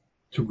earth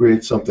to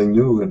create something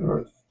new in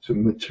earth, to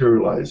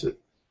materialize it,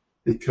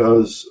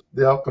 because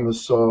the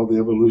alchemists saw the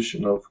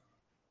evolution of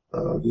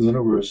the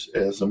universe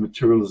as a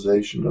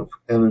materialization of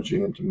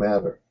energy into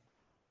matter,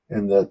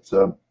 and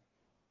that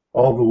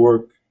all the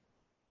work,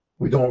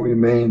 we don't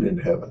remain in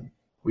heaven.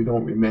 We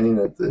don't remain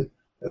at the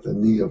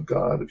knee of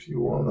God, if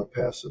you will, in a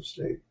passive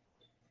state.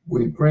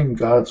 We bring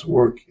God's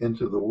work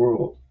into the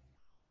world.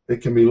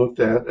 It can be looked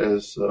at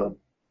as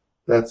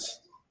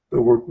that's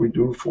the work we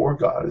do for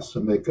God, is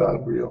to make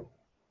God real,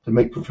 to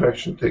make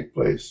perfection take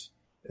place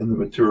in the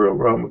material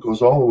realm. It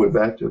goes all the way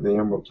back to the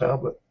Emerald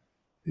Tablet.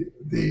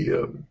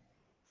 The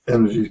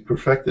energy is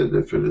perfected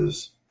if it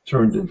is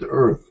turned into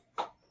earth.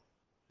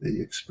 The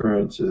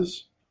experience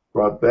is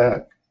brought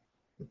back,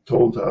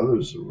 told to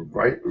others,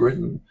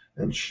 written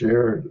and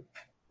shared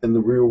in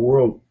the real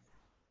world,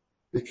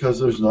 because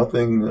there's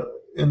nothing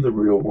in the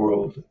real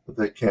world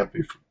that can't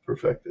be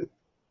perfected.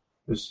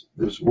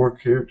 There's work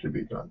here to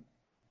be done.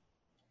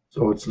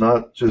 So it's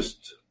not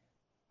just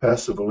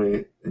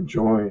passively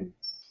enjoying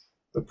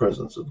the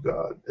presence of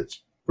God.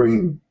 It's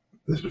bringing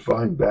the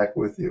divine back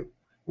with you,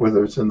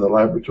 whether it's in the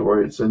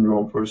laboratory, it's in your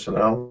own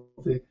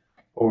personality,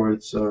 or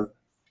it's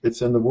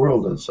in the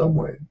world in some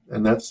way.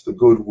 And that's the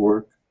good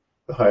work,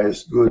 the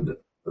highest good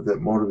that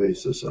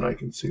motivates us, and I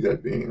can see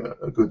that being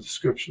a good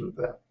description of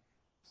that.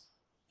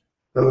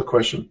 Another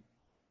question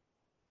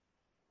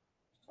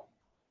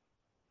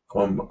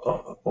from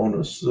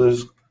Onus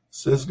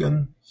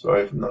Sisgan.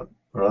 Sorry if I'm not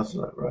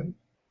pronouncing that right.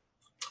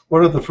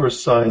 What are the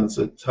first signs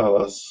that tell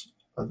us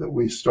that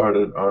we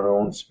started our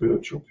own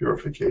spiritual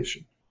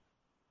purification?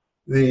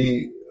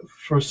 The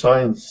first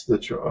signs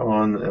that you're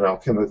on an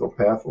alchemical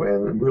pathway,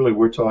 and really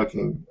we're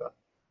talking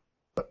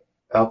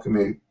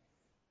alchemy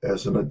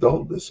as an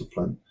adult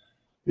discipline,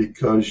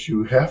 because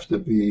you have to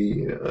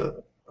be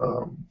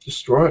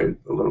destroyed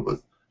a little bit.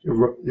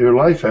 Your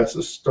life has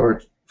to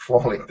start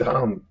falling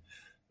down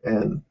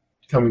and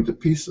coming to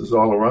pieces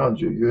all around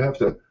you. You have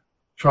to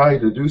try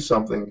to do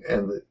something,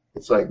 and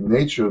it's like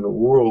nature and the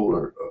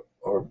world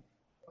are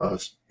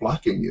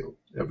blocking you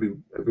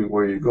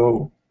everywhere you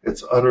go.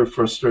 It's utter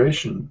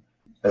frustration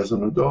as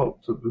an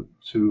adult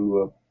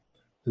to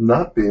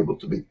not be able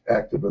to be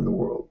active in the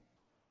world.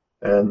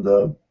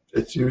 And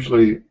it's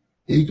usually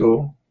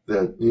ego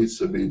that needs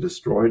to be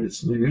destroyed.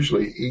 It's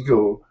usually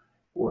ego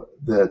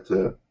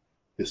that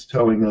is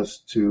telling us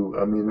to,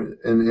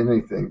 in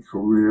anything,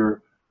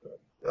 career,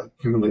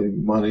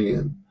 accumulating money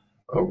and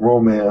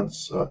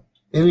romance,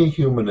 any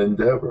human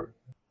endeavor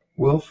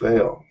will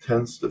fail,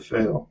 tends to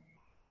fail,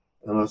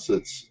 unless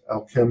it's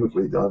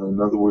alchemically done. In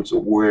other words,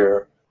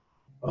 aware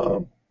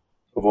of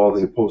all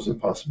the opposing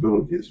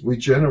possibilities. We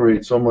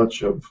generate so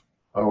much of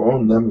our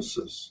own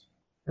nemesis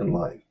in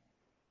life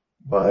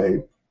by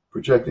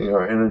projecting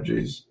our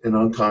energies in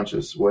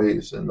unconscious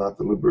ways and not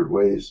deliberate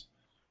ways,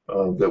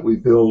 that we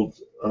build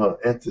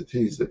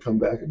entities that come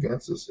back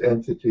against us,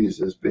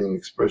 entities as being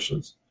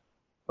expressions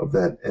of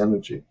that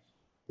energy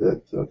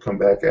that come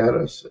back at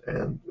us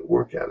and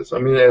work at us.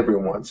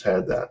 Everyone's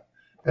had that.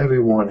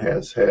 Everyone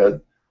has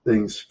had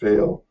things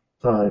fail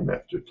time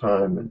after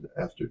time and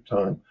after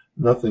time.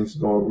 Nothing's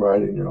going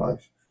right in your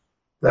life.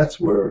 That's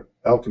where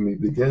alchemy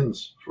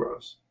begins for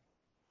us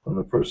on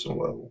a personal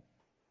level,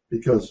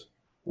 because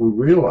we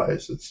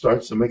realize, it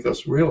starts to make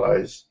us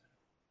realize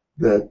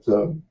that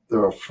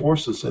there are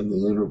forces in the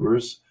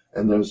universe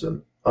and there's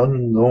an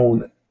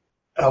unknown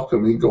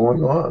alchemy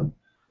going on.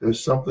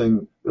 There's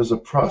a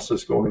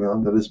process going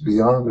on that is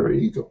beyond our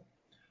ego.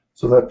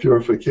 So that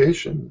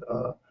purification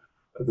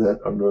that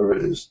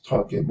Anura is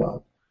talking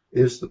about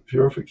is the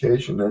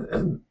purification,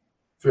 and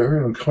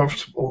very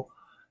uncomfortable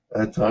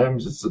at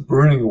times. It's the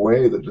burning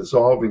away, the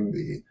dissolving,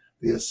 the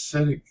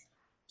acidic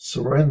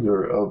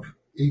surrender of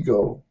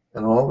ego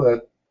and all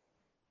that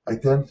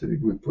identity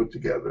we put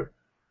together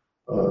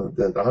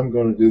that I'm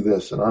going to do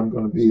this and I'm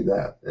going to be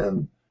that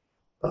and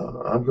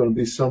I'm going to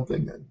be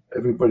something and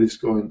everybody's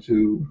going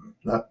to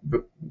not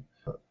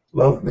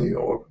love me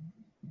or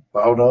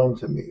bow down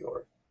to me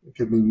or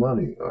give me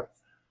money.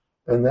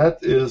 And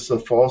that is a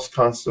false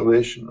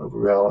constellation of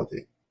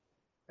reality.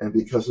 And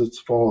because it's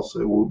false,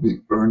 it will be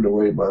burned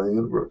away by the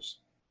universe.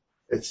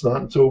 It's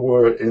not until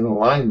we're in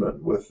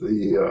alignment with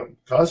the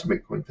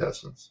cosmic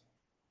quintessence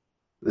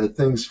that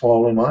things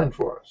fall in line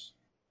for us.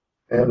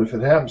 And if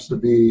it happens to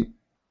be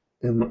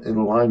in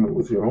alignment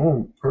with your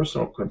own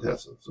personal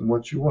quintessence and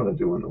what you want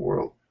to do in the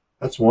world,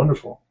 that's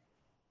wonderful.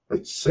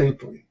 It's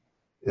saintly.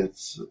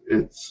 It's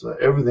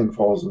everything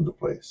falls into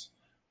place.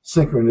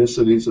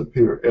 Synchronicities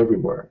appear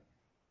everywhere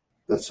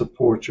that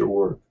support your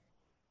work.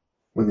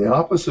 When the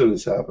opposite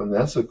has happened,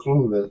 that's a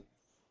clue that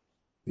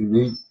you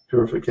need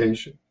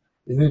purification.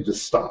 You need to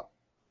stop.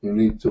 You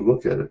need to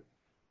look at it,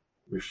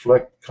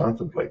 reflect,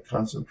 contemplate,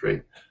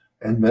 concentrate,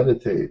 and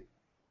meditate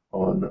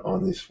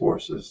on these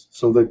forces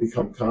so they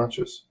become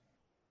conscious.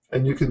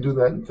 And you can do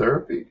that in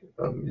therapy.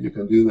 You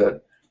can do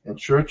that in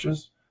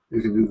churches.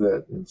 You can do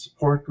that in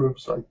support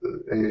groups like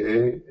the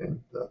AA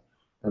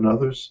and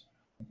others.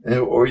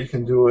 Or you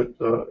can do it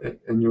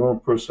in your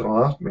own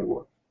personal alchemy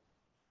work.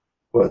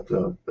 But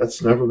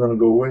that's never going to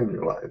go away in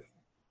your life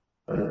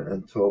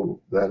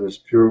until that is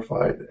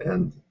purified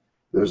and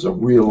there's a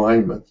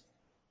realignment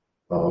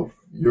of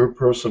your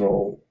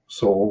personal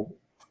soul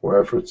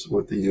or efforts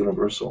with the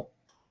universal.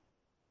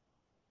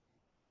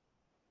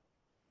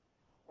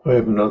 I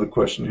have another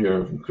question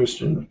here from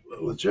Christian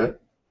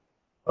Leggett.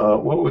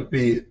 What would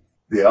be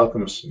the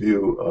alchemist's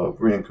view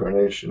of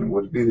reincarnation?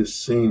 Would it be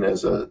seen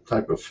as a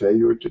type of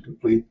failure to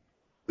complete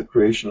the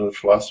creation of the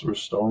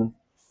Philosopher's Stone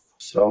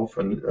self?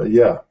 And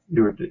yeah,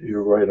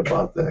 you're right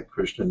about that,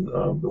 Christian.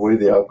 The way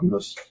the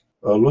alchemists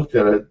looked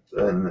at it,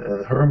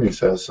 and Hermes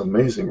has some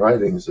amazing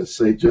writings that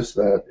say just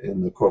that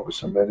in the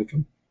Corpus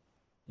Hermeticum.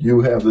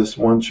 You have this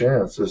one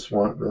chance, this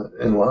one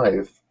in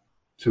life,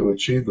 to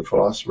achieve the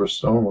Philosopher's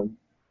Stone,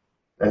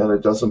 and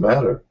it doesn't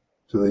matter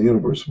to the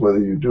universe whether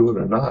you do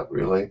it or not,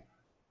 really,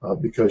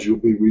 because you'll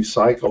be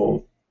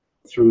recycled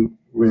through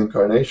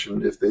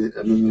reincarnation. If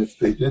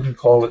they didn't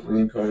call it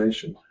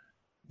reincarnation,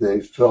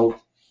 they felt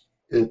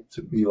it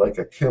to be like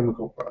a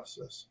chemical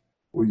process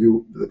where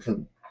the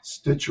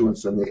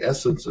constituents and the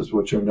essences,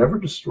 which are never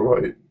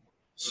destroyed,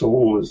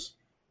 soul is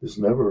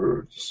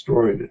never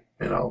destroyed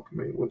in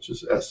alchemy, which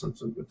is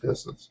essence and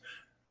quintessence.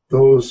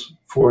 Those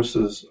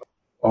forces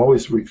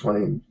always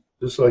reclaimed,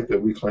 just like they're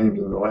reclaimed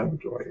in the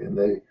laboratory, and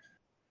they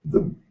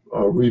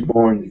are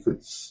reborn, you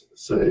could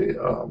say,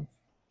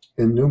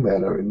 in new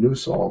matter, in new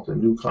salt, in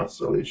new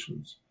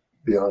constellations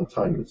beyond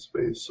time and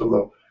space.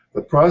 So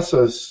the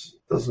process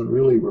doesn't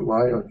really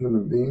rely on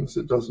human beings.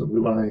 It doesn't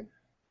rely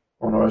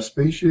on our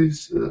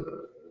species.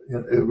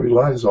 It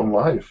relies on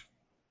life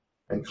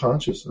and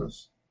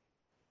consciousness.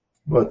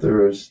 But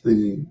there is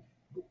the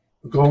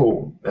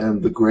goal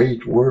and the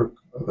great work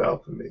of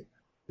alchemy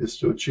is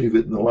to achieve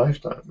it in a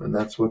lifetime. And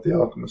that's what the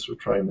alchemists were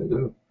trying to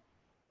do.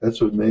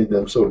 That's what made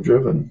them so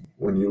driven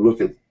when you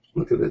look at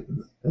it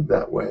in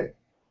that way.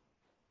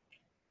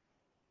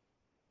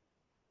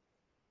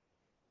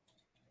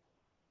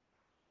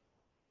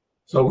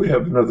 So we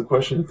have another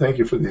question. Thank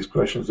you for these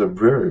questions. They're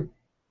very,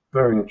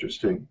 very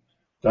interesting.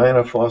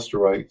 Diana Foster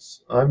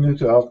writes, I'm new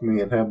to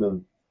alchemy and have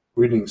been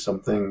reading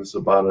some things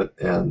about it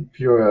and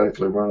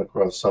periodically run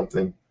across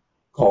something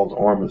called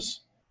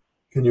Ormus.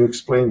 Can you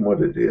explain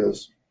what it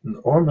is? And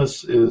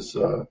Ormus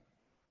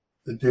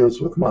it deals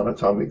with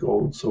monatomic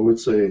gold, so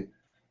it's a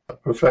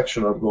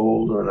perfection of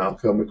gold or an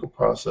alchemical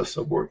process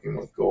of working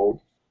with gold.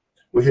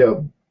 We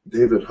have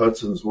David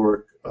Hudson's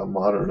work, a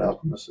modern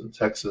alchemist in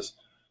Texas,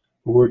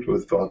 who worked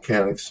with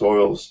volcanic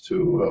soils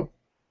to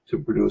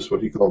produce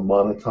what he called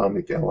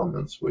monatomic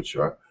elements, which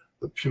are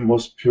the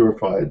most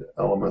purified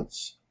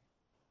elements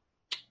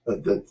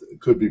that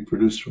could be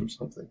produced from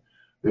something.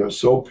 They are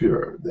so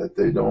pure that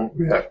they don't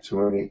react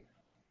to any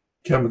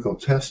chemical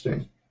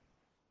testing.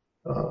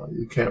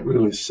 You can't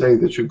really say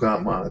that you've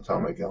got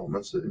monatomic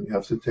elements, and you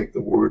have to take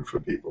the word for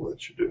people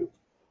that you do.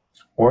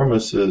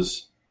 Ormus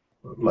is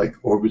like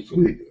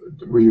orbitally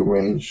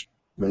rearranged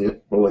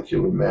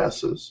molecular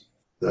masses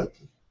that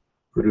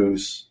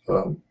produce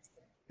a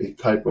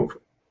type of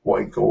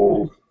white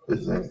gold,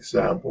 as an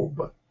example.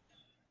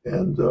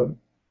 The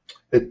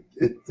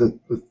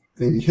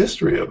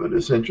history of it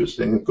is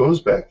interesting. It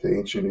goes back to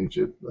ancient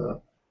Egypt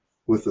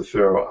with the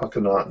pharaoh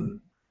Akhenaten,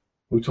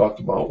 who talked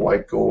about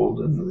white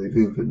gold, and they've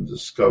even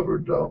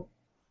discovered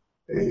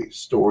a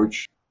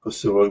storage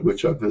facility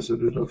which I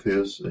visited of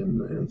his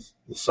in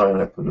the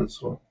Sinai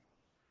Peninsula,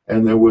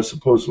 and there was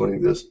supposedly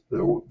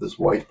this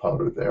white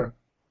powder there.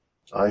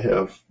 I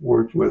have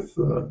worked with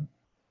the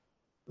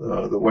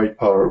white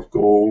powder of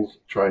gold,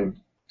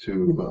 trying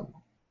to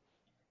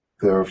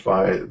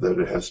verify that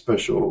it has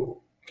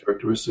special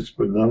characteristics,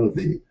 but none of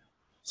the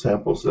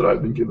samples that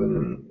I've been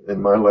given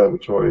in my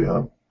laboratory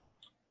have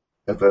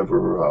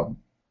ever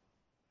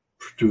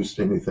produced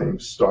anything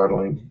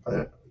startling.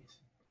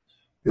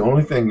 The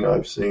only thing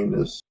I've seen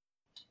is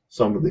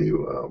some of the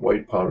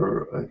white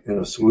powder in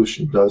a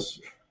solution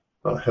does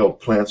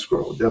help plants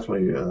grow.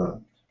 Definitely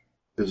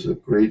is a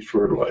great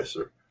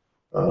fertilizer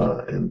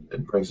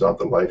and brings out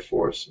the life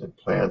force in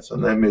plants,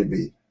 and that may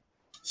be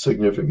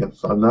significant.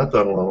 So I've not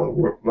done a lot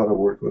of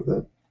work with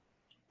it.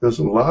 There's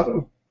a lot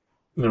of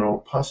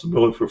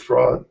possibility for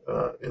fraud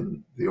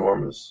in the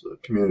Ormus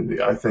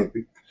community. I think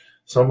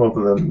some of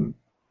them,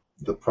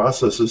 the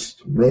processes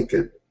to make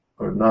it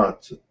are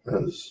not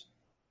as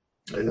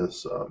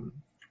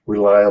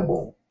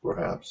reliable,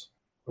 perhaps,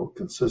 or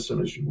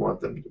consistent as you want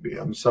them to be.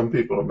 I mean, some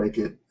people make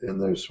it in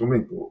their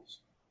swimming pools,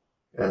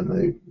 and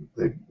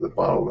they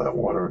bottle that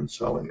water and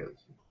selling it.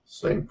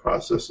 Same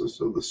processes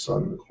of the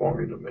sun and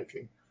chlorine of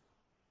making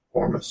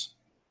Ormus.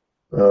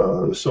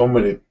 There's so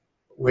many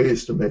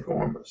ways to make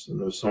Ormus, and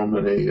there's so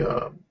many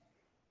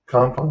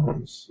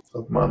compounds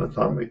of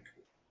monatomic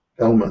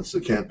elements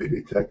that can't be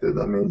detected.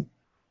 I mean,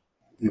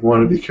 you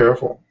want to be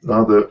careful.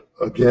 Now,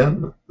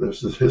 again,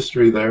 there's this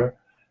history there,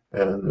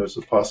 and there's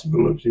a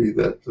possibility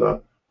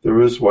that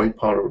there is white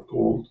powder of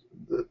gold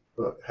that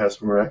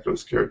has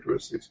miraculous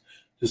characteristics.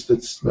 Just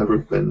it's never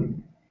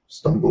been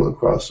stumbled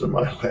across in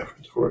my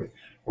laboratory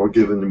or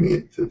given to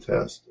me to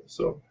test.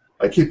 So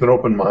I keep an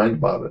open mind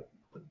about it.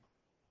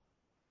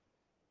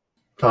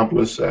 Tom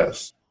Bliss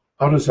asks,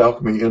 how does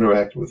alchemy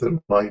interact with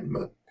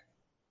enlightenment?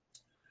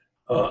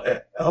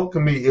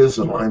 Alchemy is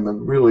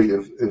enlightenment, really,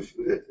 if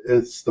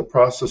it's the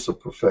process of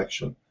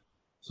perfection.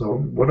 So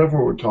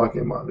whatever we're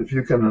talking about, if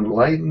you can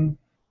enlighten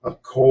a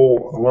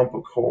lump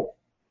of coal,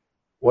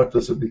 what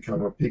does it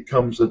become? It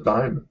becomes a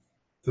diamond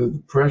through the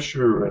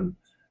pressure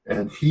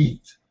and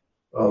heat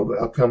of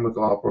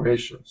alchemical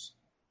operations.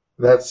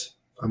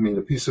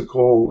 A piece of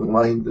coal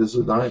enlightened is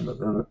a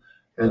diamond,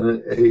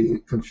 and a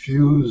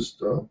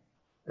confused,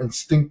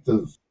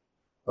 instinctive,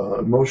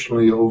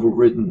 emotionally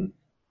overridden,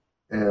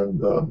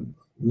 and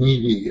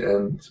needy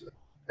and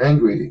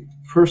angry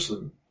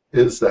person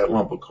is that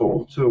lump of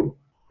coal too.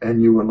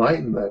 And you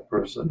enlighten that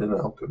person in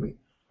alchemy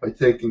by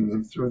taking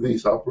him through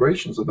these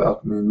operations of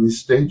alchemy and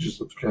these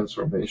stages of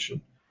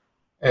transformation,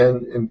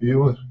 and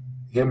imbue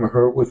him or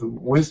her with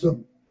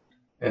wisdom.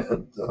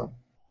 And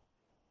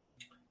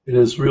it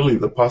is really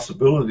the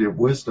possibility of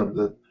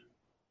wisdom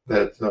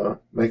that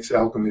makes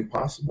alchemy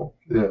possible.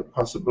 The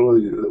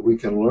possibility that we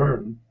can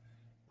learn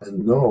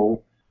and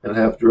know and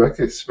have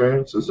direct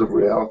experiences of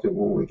reality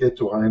when we get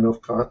to a high enough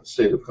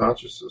state of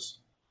consciousness,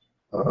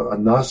 a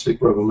Gnostic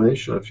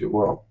revelation, if you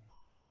will,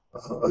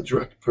 a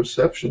direct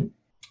perception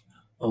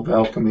of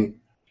alchemy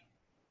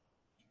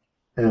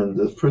and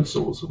the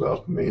principles of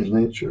alchemy in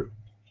nature.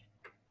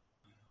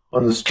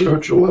 On the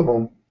spiritual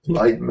level,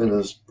 enlightenment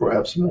is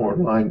perhaps more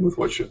in line with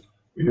what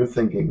you're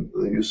thinking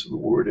the use of the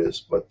word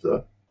is, but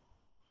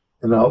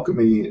in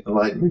alchemy,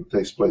 enlightenment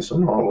takes place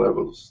on all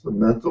levels, the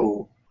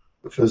mental,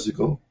 the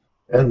physical,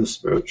 and the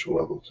spiritual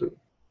level too.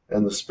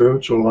 And the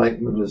spiritual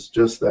enlightenment is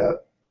just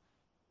that,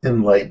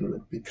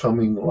 enlightenment,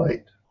 becoming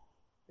light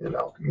in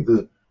alchemy.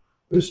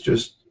 There's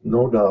just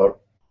no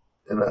doubt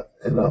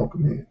in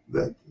alchemy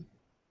that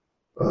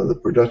the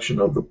production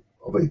of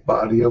a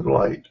body of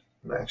light,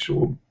 an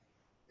actual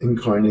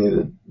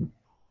incarnated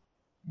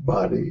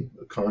body,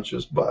 a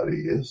conscious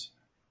body,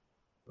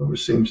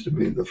 seems to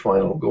be the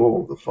final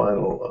goal, the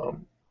final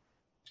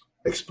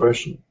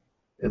expression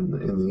in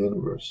the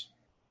universe.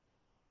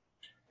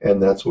 And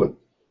that's what,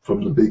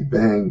 from the Big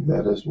Bang,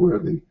 that is where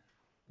the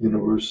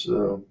universe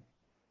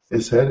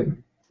is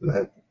heading,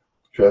 that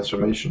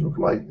transformation of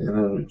light and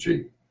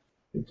energy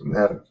into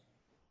matter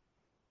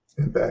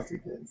and back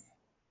again.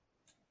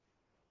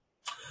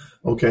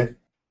 Okay.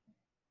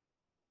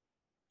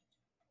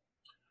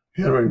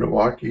 Henry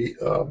Nowacki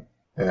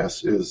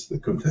asks, is the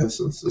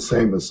quintessence the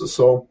same as the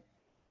soul?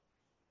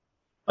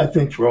 I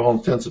think for all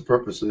intents and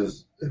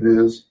purposes, it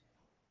is.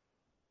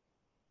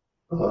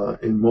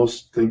 In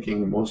most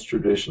thinking, in most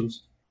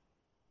traditions,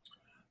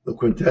 the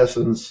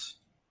quintessence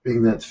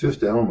being that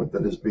fifth element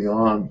that is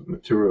beyond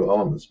material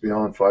elements,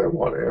 beyond fire,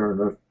 water, air, and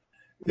earth,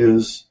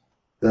 is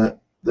that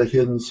the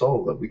hidden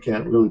soul that we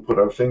can't really put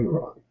our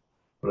finger on,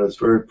 but it's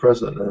very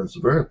present, and it's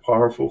a very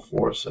powerful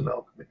force in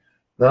alchemy.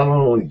 Not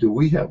only do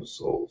we have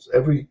souls,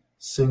 every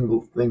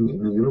single thing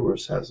in the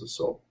universe has a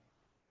soul.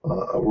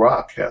 A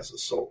rock has a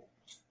soul.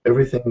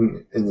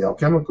 Everything in the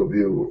alchemical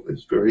view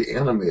is very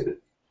animated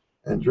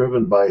and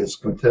driven by its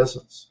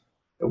quintessence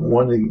and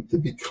wanting to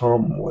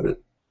become what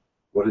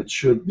it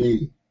should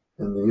be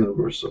in the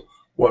universe. So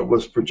what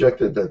was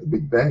projected at the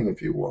Big Bang, if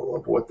you will,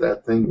 of what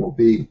that thing will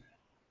be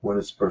when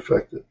it's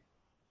perfected.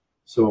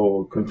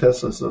 So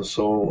quintessence and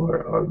soul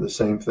are the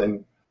same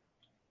thing,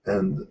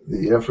 and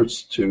the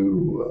efforts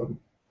to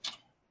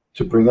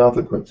bring out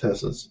the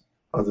quintessence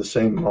are the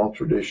same in all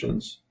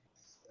traditions,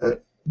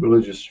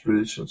 religious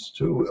traditions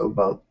too,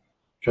 about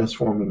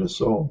transforming the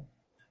soul.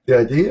 The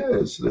idea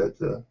is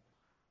that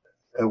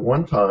at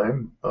one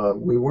time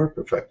we were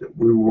perfected.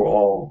 We were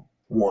all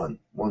one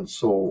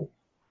soul,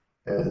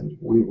 and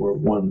we were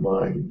one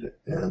mind.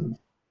 And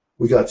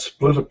we got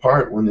split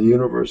apart when the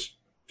universe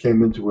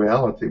came into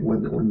reality,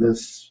 when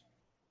this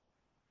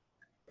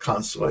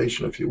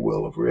constellation, if you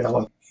will, of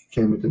reality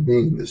came into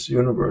being, this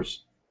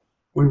universe,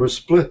 we were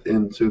split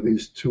into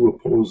these two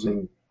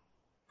opposing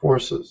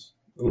forces,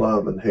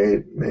 love and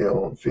hate,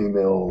 male and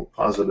female,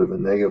 positive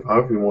and negative,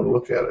 however you want to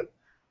look at it.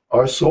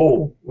 Our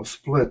soul was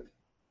split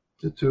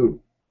to two.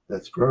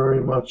 That's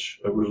very much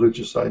a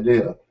religious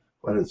idea,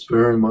 but it's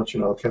very much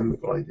an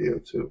alchemical idea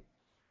too.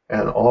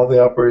 And all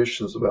the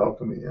operations of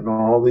alchemy and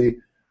all the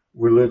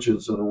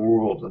religions in the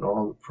world and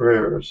all the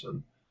prayers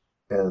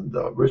and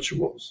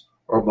rituals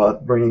are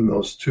about bringing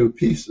those two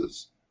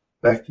pieces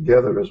back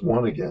together as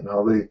one again,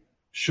 how they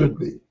should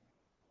be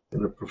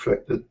in a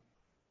perfected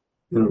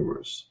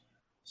universe.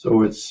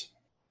 So it's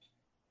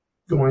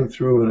going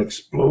through an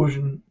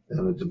explosion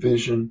and a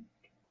division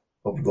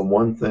of the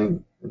one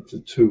thing into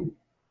two.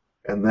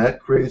 And that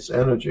creates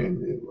energy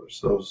in the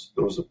universe,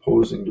 those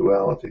opposing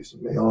dualities,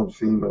 male and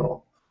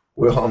female.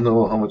 We all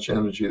know how much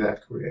energy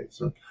that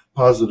creates. And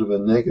positive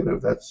and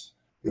negative, that's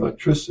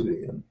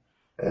electricity.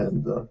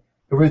 And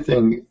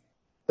everything,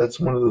 that's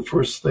one of the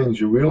first things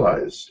you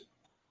realize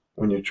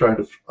when you try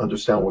to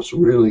understand what's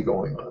really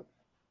going on,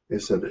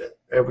 is that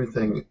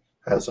everything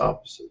has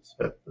opposites.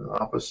 And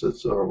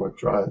opposites are what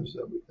drives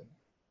everything.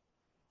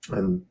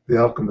 And the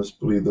alchemists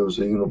believe there was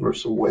a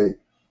universal way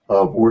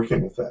of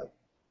working with that.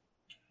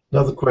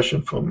 Another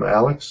question from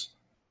Alex.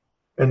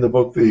 In the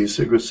book, The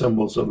Secret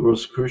Symbols of the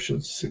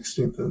Rosicrucians,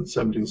 16th and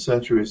 17th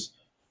centuries,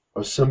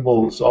 are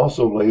symbols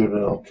also layered in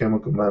an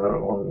alchemical manner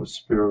along with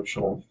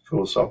spiritual and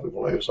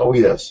philosophical layers? Oh,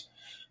 yes.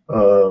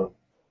 The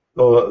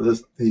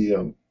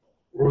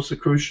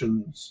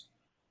Rosicrucians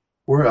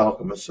were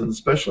alchemists, and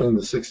especially in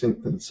the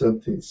 16th and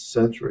 17th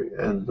century.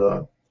 And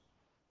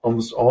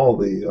almost all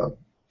the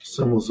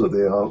symbols of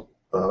the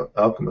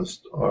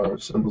alchemists are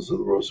symbols of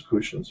the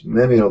Rosicrucians.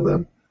 Many of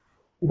them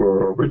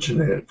were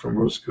originated from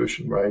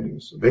Rosicrucian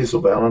writings.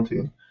 Basil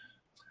Valentine.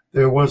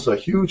 There was a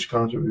huge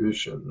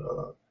contribution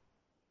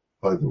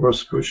by the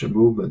Rosicrucian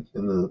movement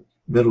in the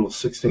middle of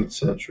 16th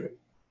century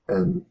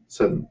and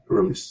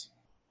early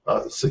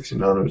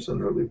 1600s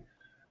and early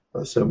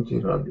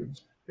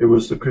 1700s. It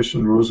was the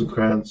Christian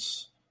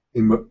Rosencrantz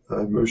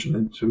immersion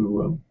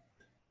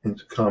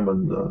into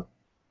common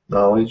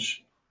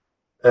knowledge,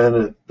 and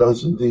it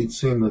does indeed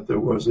seem that there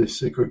was a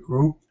secret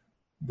group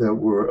that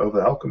were of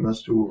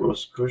alchemists who were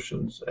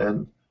Rosicrucians,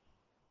 and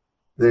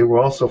they were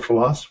also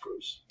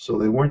philosophers. So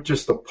they weren't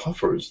just the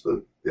puffers,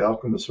 the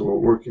alchemists who were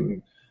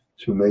working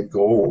to make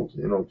gold,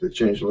 to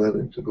change lead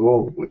into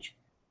gold, which,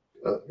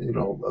 a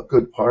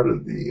good part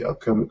of the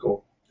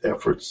alchemical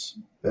efforts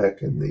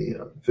back in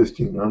the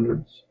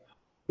 1500s.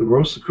 The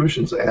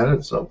Rosicrucians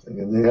added something,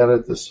 and they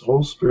added this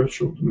whole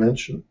spiritual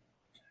dimension,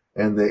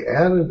 and they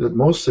added it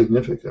most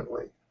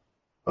significantly,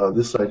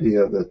 this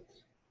idea that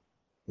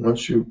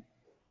once you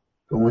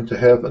go into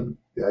heaven,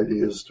 the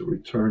idea is to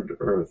return to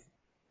earth.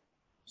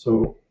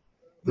 So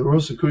the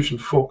Rosicrucian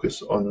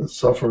focus on the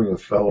suffering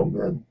of fellow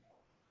men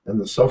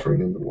and the suffering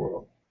in the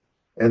world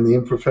and the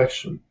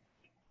imperfection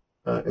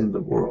in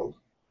the world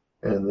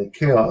and the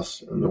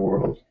chaos in the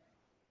world,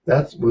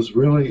 that was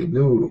really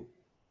new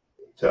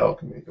to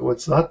alchemy.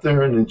 It's not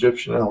there in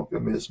Egyptian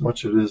alchemy as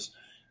much as it is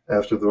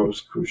after the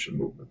Rosicrucian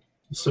movement.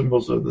 The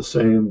symbols are the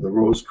same. The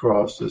rose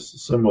cross is the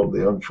symbol of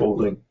the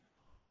unfolding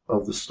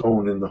of the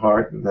stone in the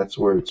heart, and that's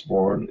where it's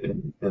born,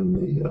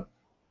 in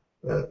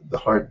the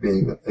heart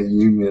being a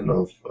union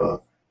of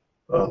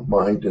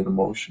mind and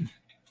emotion.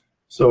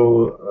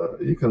 So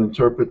you can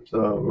interpret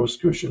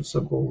Rosicrucian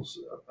symbols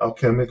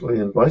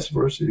alchemically, and vice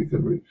versa. You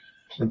can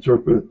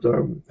interpret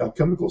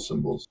alchemical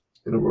symbols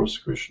in a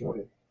Rosicrucian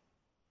way.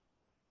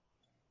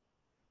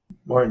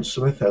 Martin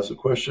Smith has a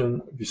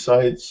question.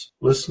 Besides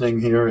listening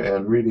here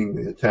and reading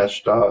the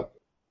attached doc,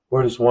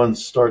 where does one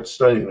start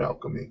studying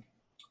alchemy?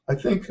 I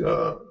think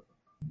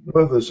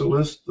there's a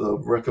list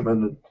of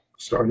recommended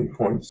starting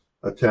points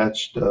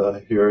attached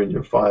here in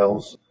your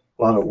files.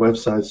 A lot of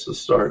websites to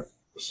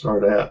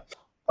start at,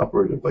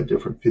 operated by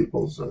different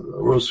peoples. The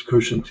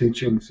Rosicrucian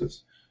teachings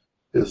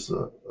is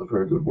a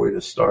very good way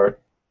to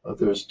start.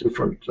 There's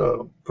different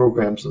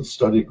programs and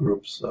study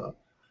groups. There's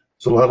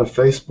a lot of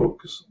Facebook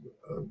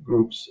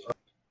groups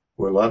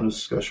where a lot of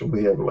discussion.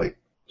 We have like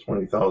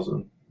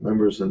 20,000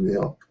 members in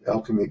the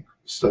alchemy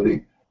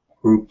study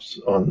groups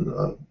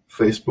on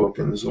Facebook,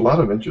 and there's a lot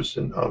of interest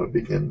in how to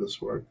begin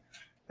this work.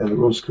 And the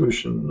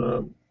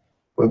Rosicrucian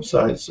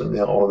websites and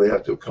all the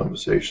active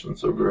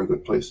conversations are very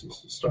good places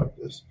to start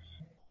this.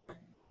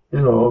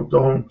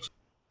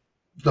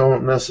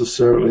 Don't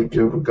necessarily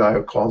give a guy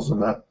who calls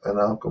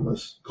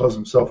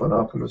himself an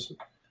alchemist,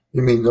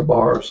 you mean the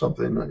bar or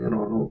something,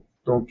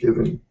 don't give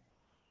him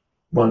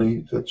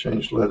money to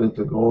change lead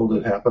into gold.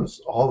 It happens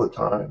all the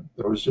time.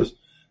 There was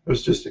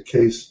just a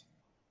case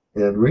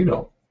in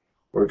Reno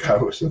where a guy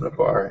was in a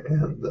bar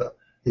and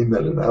he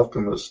met an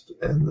alchemist,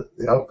 and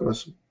the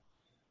alchemist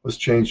was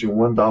changing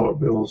 $1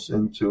 bills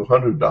into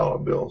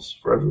 $100 bills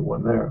for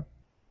everyone there.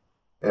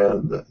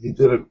 And he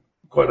did it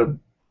quite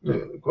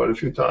a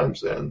few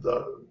times, and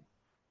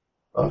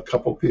a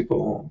couple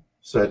people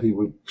said he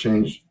would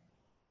change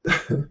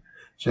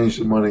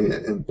the money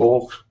in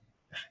bulk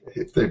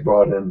if they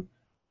brought in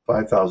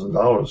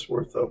 $5,000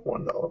 worth of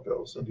 $1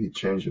 bills, and he'd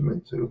change them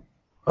into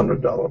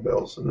 $100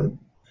 bills.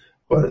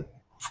 But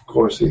of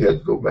course, he had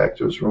to go back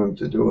to his room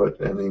to do it,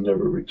 and he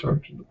never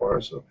returned to the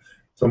bar. So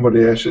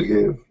somebody actually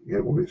gave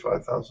away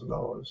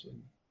 $5,000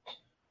 and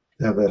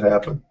have that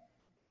happen.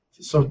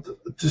 So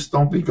just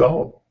don't be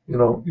gullible.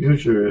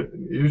 Use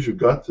your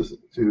gut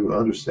to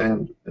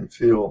understand and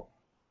feel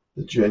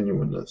the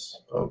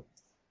genuineness of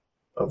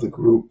the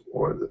group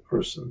or the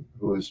person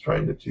who is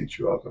trying to teach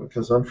you alchemy.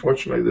 Because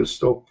unfortunately, there's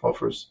still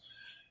puffers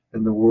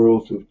in the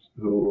world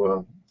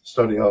who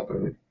study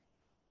alchemy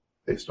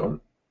based on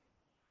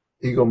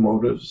ego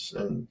motives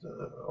and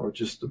or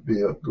just to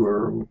be a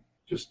guru,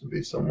 just to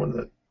be someone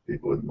that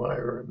people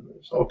admire. And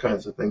there's all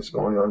kinds of things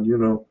going on.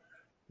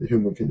 The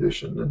human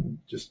condition, and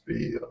just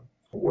be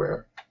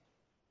aware.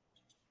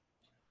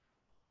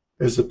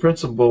 Is the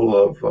principle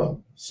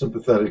of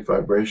sympathetic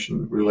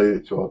vibration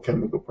related to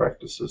alchemical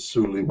practices?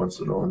 Suli wants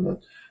to know,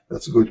 and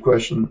that's a good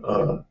question.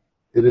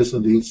 It is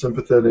indeed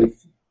sympathetic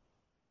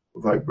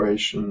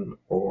vibration,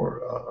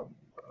 or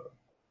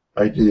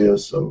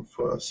ideas of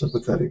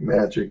sympathetic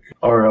magic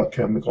are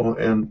alchemical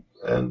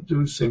and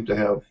do seem to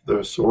have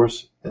their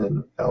source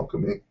in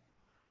alchemy.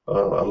 A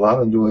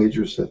lot of New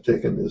Agers have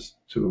taken this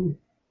to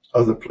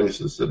other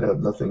places that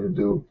have nothing to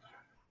do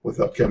with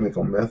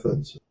alchemical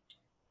methods.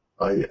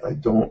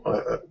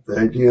 The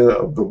idea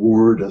of the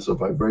word as a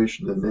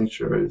vibration in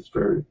nature is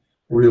very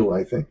real,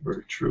 I think,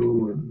 very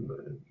true.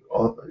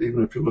 And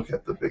even if you look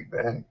at the Big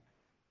Bang,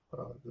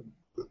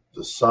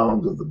 the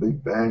sound of the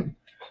Big Bang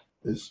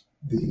is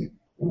the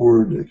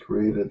word that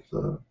created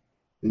the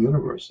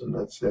universe, and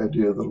that's the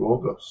idea of the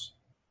Logos.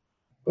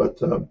 But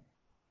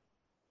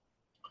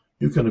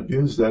you can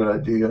abuse that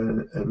idea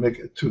and make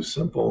it too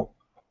simple.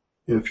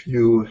 If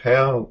you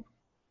have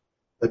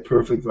a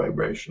perfect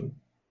vibration,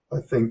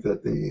 I think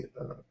that the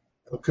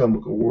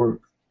alchemical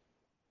work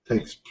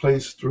takes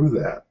place through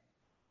that.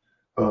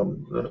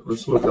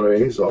 Let's look at our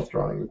Azoth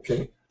drawing.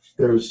 Okay,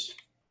 there's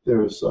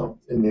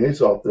in the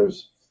Azoth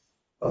there's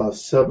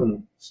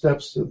 7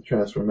 steps to the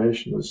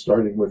transformation,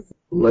 starting with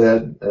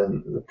lead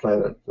and the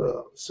planet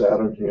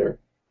Saturn here.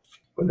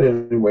 But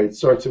anyway, it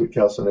starts with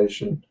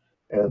calcination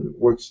and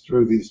works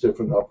through these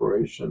different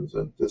operations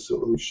and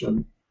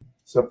dissolution,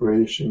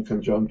 separation,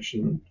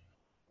 conjunction,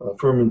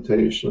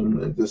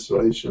 fermentation, and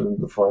distillation, and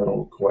the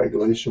final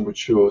coagulation, which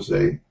shows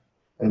a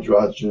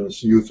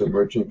androgynous youth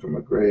emerging from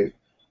a grave.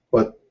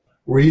 But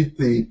read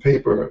the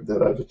paper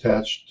that I've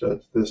attached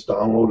to this,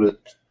 download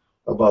it,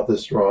 about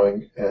this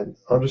drawing, and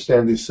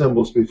understand these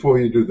symbols before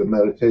you do the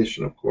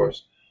meditation, of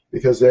course,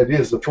 because the idea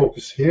is to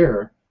focus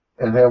here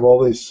and have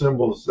all these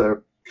symbols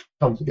that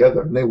come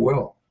together, and they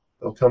will.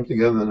 They'll come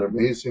together in an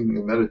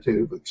amazing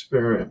meditative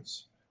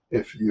experience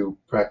if you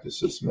practice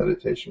this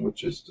meditation,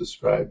 which is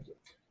described.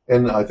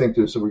 And I think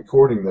there's a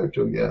recording there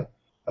too. Yeah,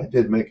 I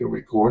did make a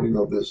recording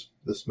of this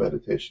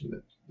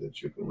meditation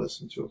that you can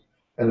listen to,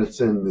 and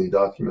it's in the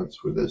documents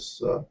for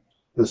this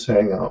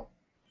hangout.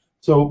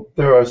 So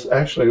there are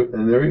actually,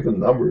 and they're even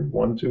numbered,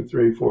 1, 2,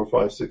 3, 4,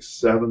 5, 6,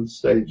 7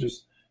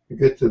 stages. You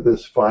get to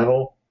this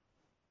final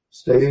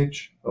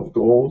stage of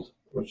gold,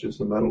 which is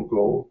the metal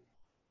gold.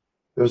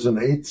 There's an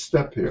 8th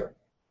step here,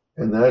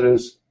 and that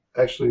is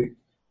actually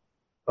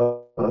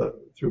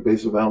through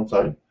Basil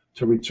Valentine,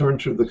 to return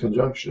to the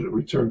conjunction, to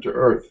return to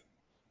Earth.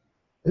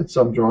 In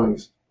some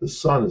drawings, the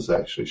sun is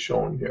actually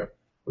shown here,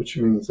 which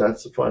means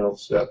that's the final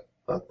step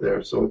out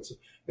there. So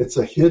it's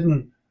a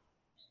hidden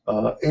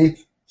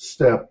 8th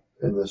step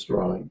in this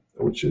drawing,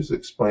 which is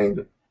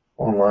explained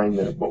online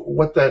there. But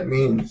what that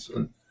means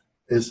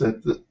is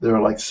that there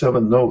are like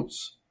 7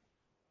 notes,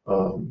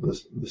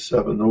 the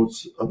 7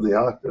 notes of the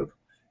octave.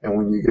 And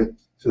when you get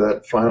to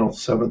that final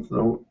 7th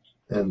note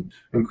and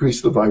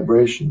increase the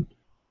vibration,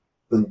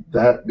 then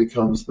that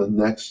becomes the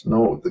next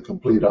note, the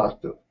complete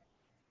octave.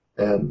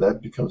 And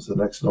that becomes the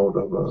next note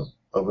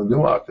of a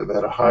new octave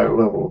at a higher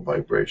level of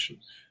vibration.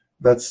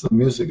 That's the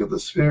music of the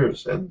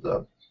spheres and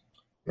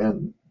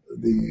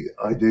the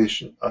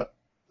ideation,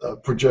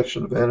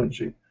 projection of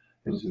energy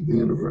into the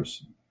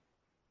universe.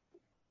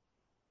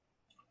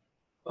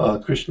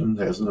 Christian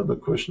has another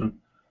question.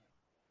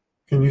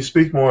 Can you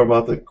speak more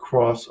about the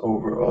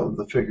crossover of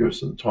the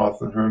figures in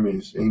Thoth and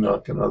Hermes,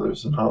 Enoch and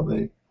others, and how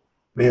they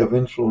may have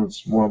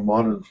influenced more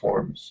modern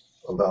forms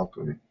of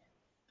alchemy?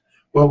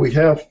 Well, we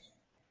have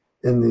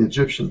in the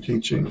Egyptian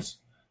teachings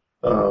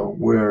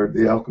where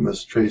the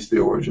alchemists trace the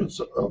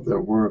origins of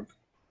their work,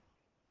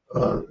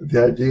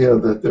 the idea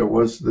that there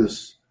was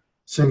this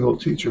single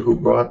teacher who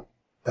brought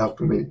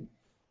alchemy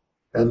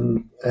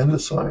and the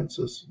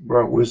sciences,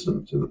 brought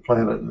wisdom to the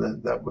planet,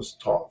 and that was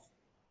Thoth.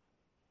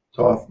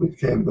 Thoth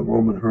became the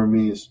Roman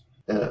Hermes,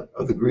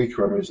 the Greek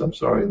Hermes, and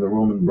the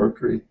Roman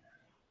Mercury.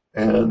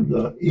 And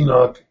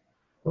Enoch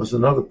was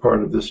another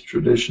part of this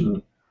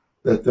tradition,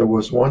 that there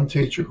was one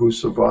teacher who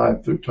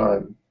survived through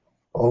time,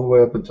 all the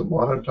way up into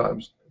modern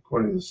times,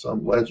 according to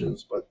some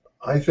legends. But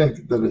I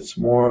think that it's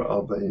more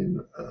of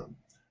an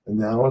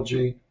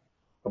analogy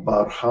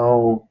about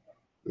how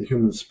the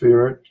human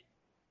spirit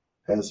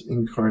has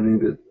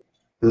incarnated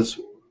this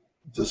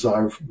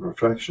desire for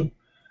perfection,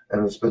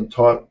 and it's been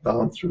taught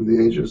down through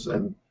the ages,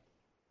 and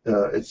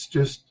it's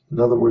just, in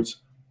other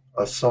words,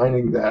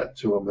 assigning that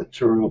to a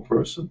material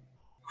person.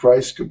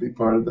 Christ could be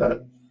part of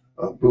that,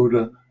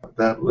 Buddha,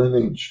 that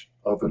lineage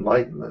of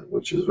enlightenment,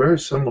 which is very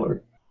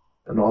similar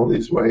in all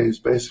these ways.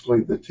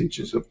 Basically, the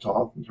teachings of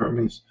Thoth and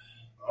Hermes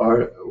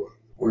are,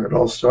 where it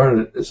all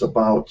started, is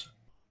about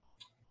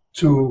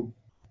two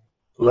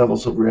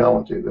levels of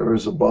reality. There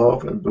is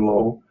above and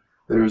below.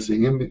 There is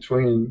the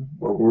in-between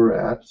where we're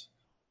at,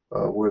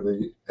 where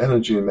the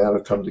energy and matter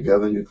come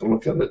together. You can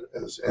look at it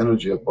as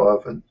energy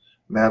above and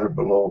matter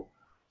below.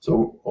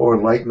 So,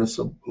 or lightness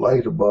of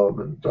light above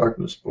and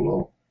darkness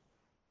below.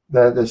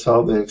 That is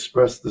how they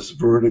express this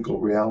vertical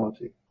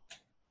reality.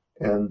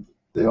 And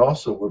they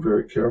also were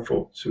very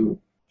careful to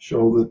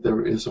show that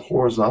there is a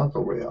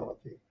horizontal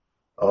reality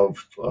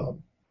of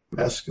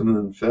masculine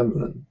and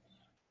feminine,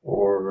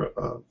 or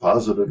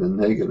positive and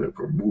negative,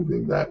 or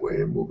moving that way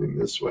and moving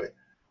this way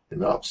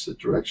in opposite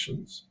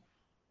directions.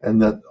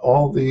 And that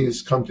all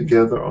these come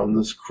together on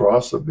this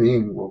cross of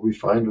being where we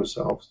find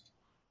ourselves.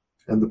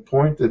 And the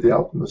point that the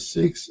alchemist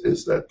seeks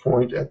is that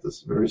point at the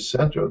very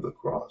center of the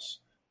cross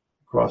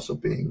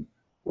of being,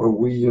 where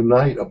we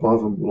unite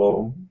above and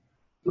below,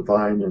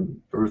 divine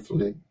and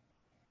earthly,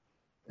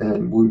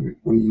 and we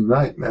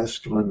unite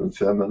masculine and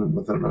feminine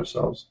within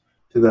ourselves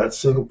to that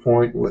single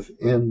point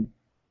within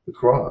the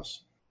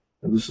cross.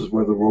 And this is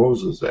where the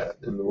rose is at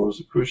in the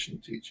Rosicrucian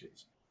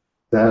teachings.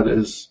 That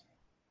is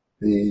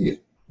the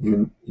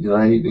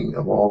uniting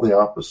of all the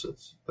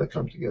opposites that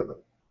come together.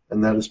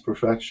 And that is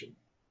perfection.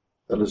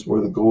 That is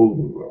where the gold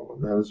will grow.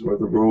 And that is where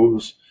the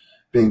rose,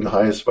 being the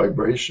highest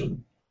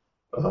vibration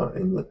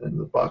in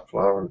the Bach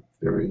flower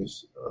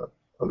theories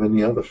of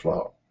any other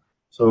flower.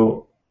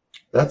 So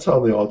that's how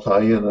they all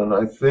tie in. And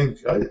I think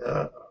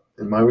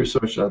in my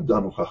research, I've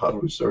done a lot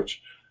of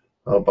research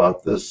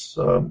about this,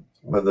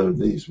 whether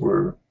these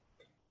were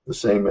the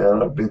same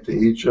man. I've been to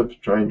Egypt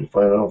trying to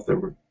find out if there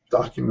were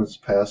documents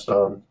passed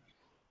on.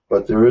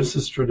 But there is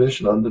this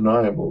tradition,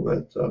 undeniable,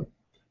 that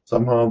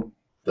somehow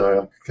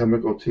the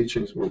alchemical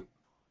teachings were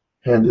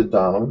handed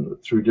down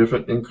through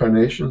different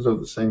incarnations of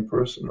the same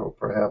person, or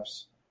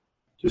perhaps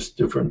just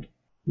different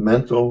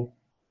mental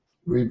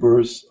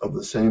rebirths of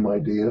the same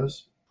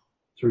ideas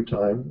through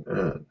time,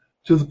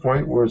 to the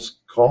point where it's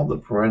called the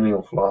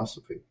perennial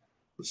philosophy.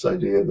 This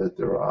idea that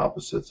there are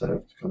opposites that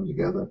have to come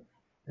together,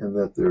 and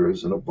that there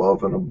is an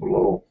above and a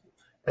below,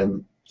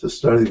 and to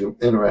study the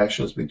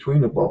interactions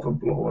between above and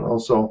below, and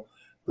also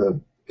the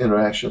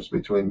interactions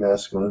between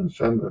masculine and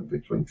feminine,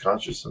 between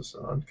consciousness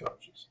and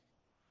unconscious.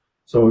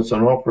 So it's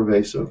an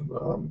all-pervasive,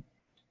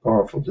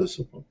 powerful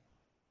discipline.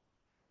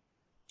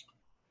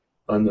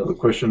 Another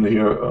question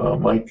here,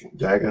 Mike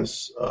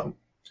Dagas.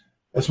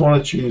 As one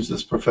achieves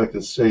this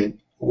perfected state,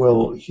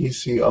 will he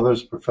see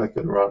others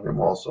perfected around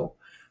him also?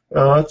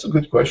 That's a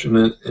good question.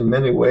 In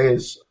many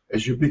ways,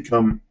 as you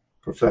become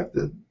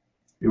perfected,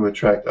 you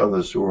attract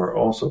others who are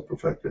also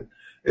perfected.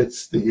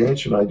 It's the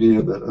ancient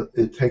idea that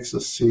it takes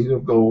a seed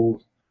of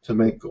gold to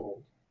make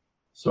gold.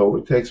 So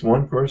it takes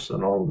one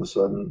person all of a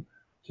sudden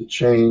to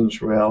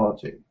change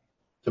reality,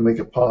 to make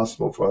it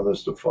possible for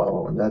others to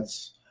follow. And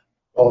that's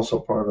also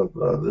part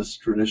of this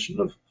tradition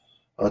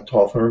of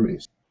Thoth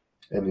Hermes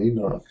and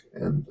Enoch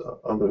and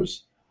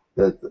others,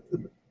 that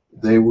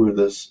they were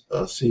this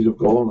seed of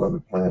gold on the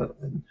planet,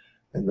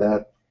 and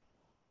that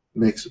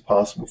makes it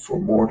possible for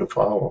more to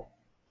follow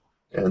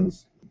and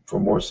for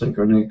more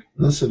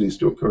synchronicities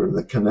to occur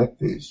that connect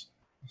these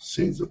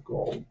seeds of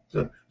gold.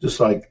 Just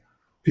like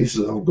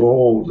pieces of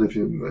gold, if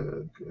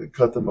you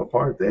cut them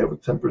apart, they have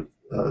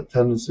a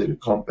tendency to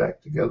clump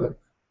back together,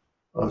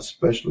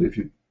 especially if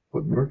you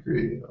put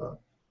mercury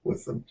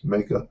with them to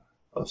make a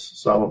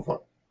solid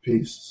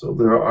piece. So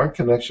there are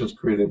connections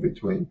created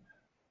between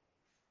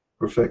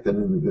perfected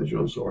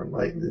individuals or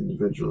enlightened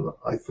individuals,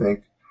 I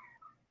think.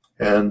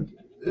 And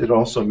it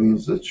also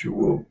means that you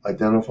will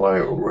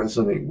identify or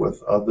resonate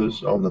with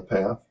others on the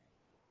path.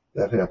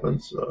 That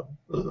happens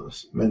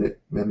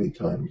many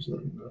times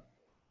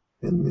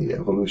in the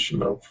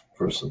evolution of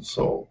person's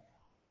soul,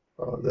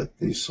 that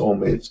these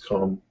soulmates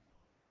come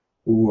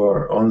who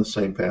are on the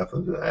same path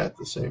and at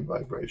the same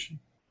vibration.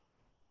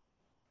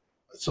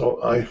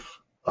 So I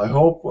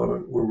hope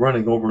we're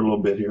running over a little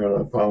bit here, and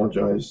I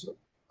apologize.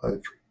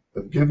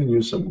 I've given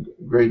you some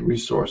great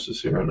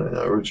resources here, and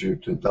I urge you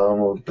to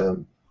download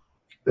them.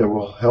 That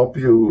will help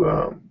you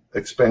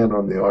expand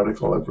on the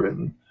article I've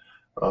written.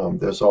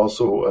 There's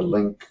also a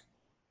link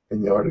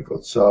in the article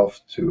itself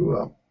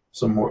to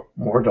some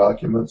more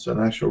documents and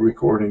actual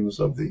recordings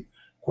of the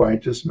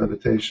Quietist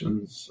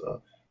meditations,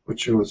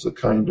 which was a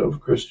kind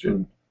of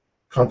Christian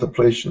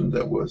contemplation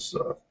that was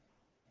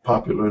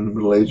popular in the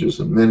Middle Ages,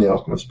 and many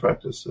alchemists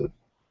practiced it.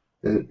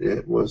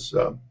 It was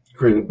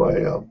created by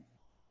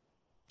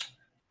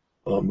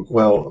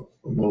Miguel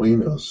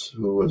Molinos,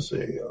 who was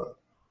a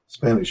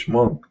Spanish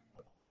monk.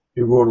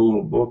 He wrote a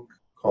little book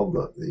called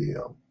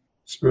the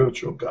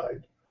Spiritual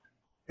Guide,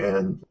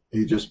 and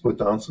he just put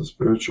down some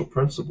spiritual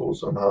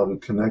principles on how to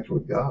connect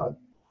with God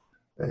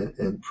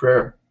in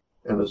prayer.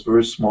 And it's a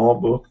very small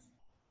book,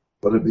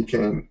 but it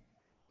became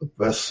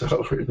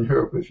bestseller in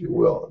Europe, if you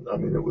will. I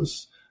mean, it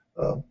was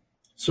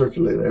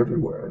circulated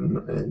everywhere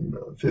in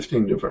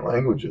 15 different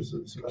languages,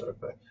 as a matter of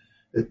fact.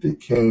 It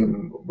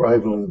became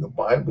rivaling the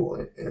Bible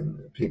in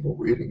people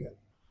reading it.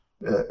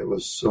 It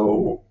was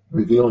so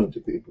revealing to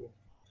people.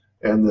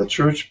 And the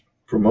church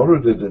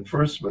promoted it at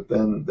first, but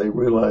then they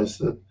realized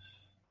that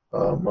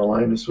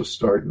Malinus was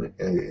starting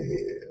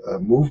a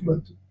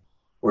movement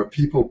where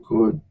people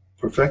could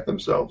perfect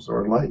themselves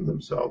or enlighten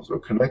themselves or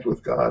connect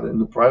with God in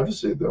the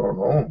privacy of their own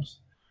homes.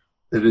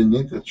 They didn't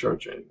need the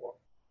church anymore.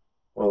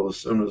 Well, as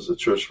soon as the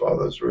church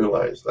fathers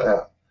realized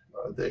that,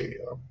 they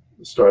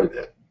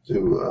started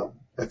to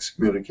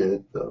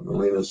excommunicate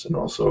Malinus and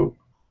also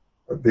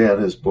ban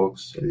his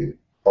books,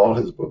 all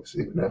his books,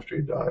 even after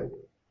he died,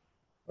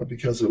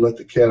 because they let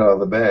the cat out of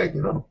the bag,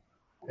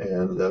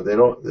 and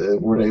they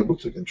weren't able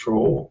to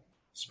control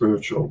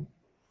spiritual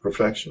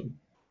perfection,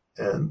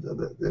 and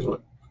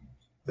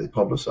they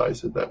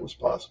publicized that was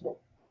possible.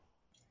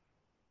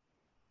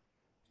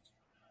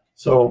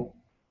 So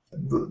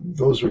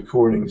those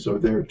recordings are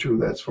there too.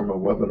 That's from a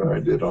webinar I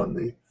did on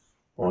the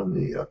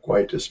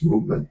Quietist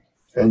movement,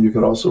 and you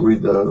can also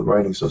read the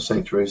writings of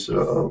Saint Teresa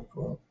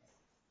of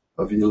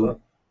Avila,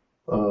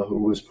 who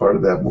was part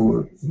of that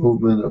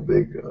movement, a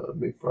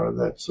big part of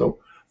that. So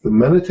the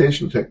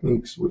meditation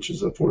techniques, which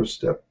is a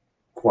 4-step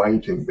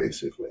quieting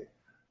basically,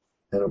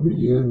 and a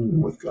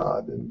reunion with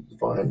God and the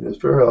divine, is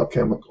very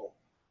alchemical.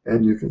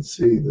 And you can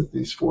see that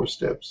these 4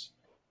 steps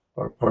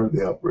are part of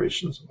the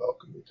operations of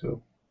alchemy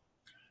too.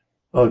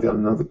 I got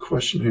another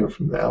question here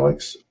from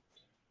Alex.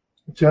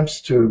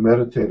 Attempts to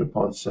meditate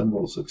upon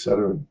symbols,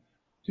 etc. Do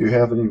you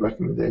have any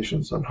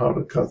recommendations on how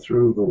to cut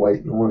through the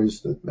white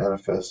noise that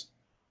manifests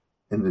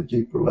in the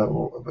deeper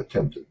level of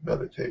attempted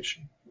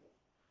meditation?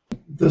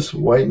 This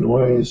white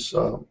noise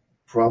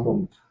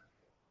problem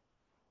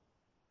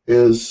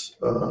is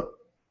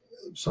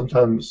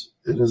sometimes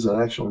it is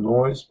an actual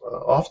noise.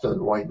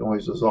 Often white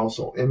noise is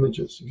also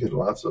images. You get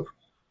lots of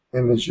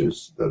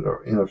images that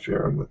are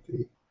interfering with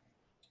the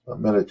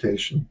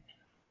meditation,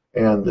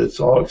 and it's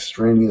all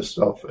extraneous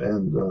stuff.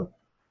 And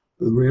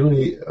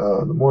really,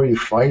 the more you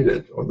fight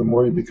it, or the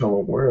more you become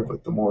aware of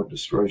it, the more it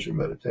destroys your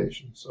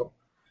meditation. So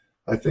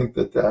I think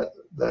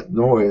that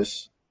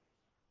noise,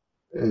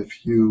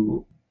 if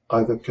you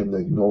either can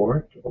ignore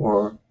it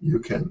or you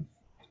can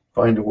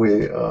find a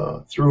way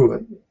through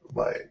it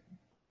by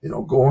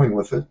going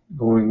with it,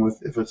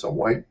 if it's a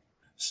white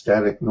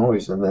static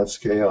noise, and that's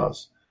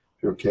chaos.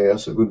 Pure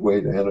chaos, a good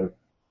way to enter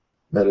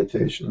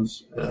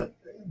meditations,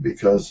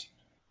 because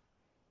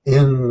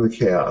in the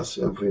chaos,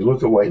 if we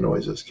look at white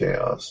noise as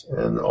chaos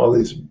and all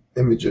these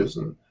images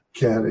and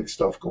chaotic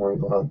stuff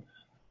going on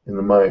in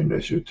the mind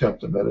as you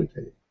attempt to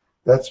meditate,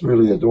 that's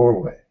really a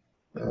doorway.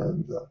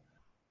 And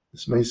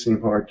this may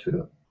seem hard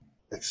to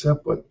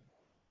accept, but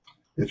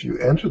if you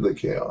enter the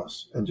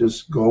chaos and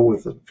just go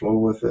with it, flow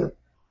with it,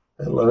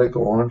 and let it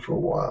go on for a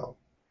while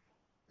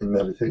in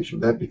meditation,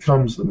 that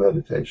becomes the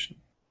meditation.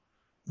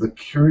 The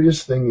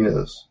curious thing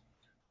is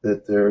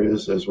that there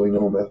is, as we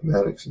know,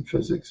 mathematics and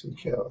physics in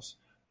chaos.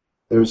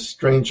 There's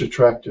strange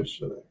attractors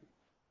to it,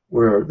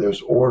 where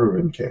there's order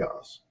in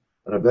chaos.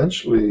 And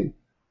eventually,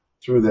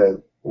 through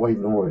that white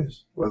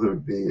noise, whether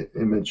it be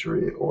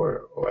imagery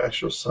or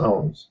actual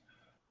sounds,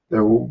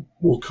 there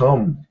will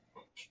come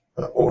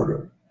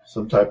order,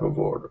 some type of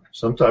order,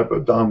 some type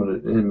of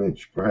dominant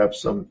image,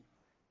 perhaps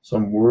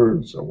some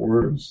words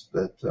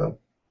that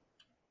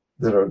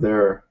are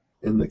there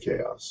in the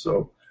chaos.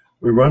 So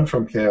we run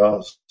from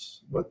chaos,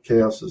 but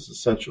chaos is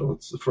essential.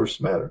 It's the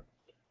first matter.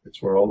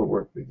 It's where all the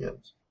work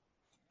begins.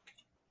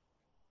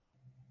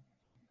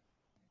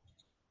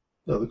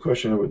 Now the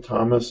question with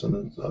Thomas,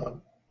 and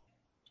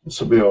this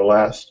will be our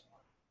last.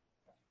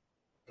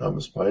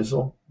 Thomas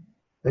Peisel.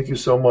 Thank you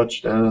so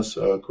much, Dennis.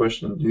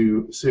 Question, do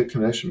you see a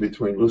connection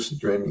between lucid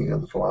dreaming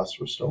and the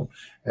Philosopher's Stone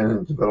and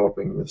in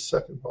developing this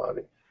second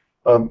body?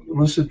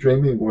 Lucid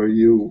dreaming, where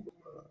you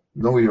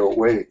know you're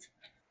awake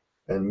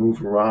and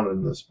move around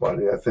in this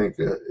body, I think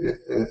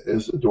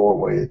is a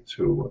doorway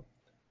to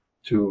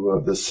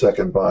this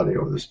second body,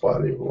 or this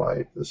body of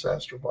light, this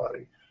astral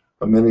body.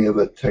 Many of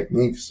the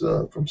techniques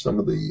from some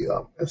of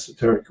the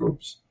esoteric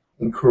groups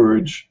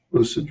encourage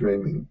lucid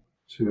dreaming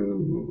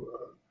to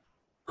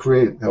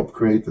help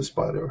create this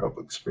body, or help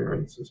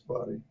experience this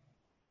body.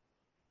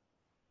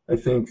 I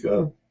think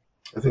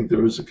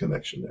there is a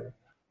connection there,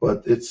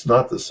 but it's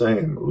not the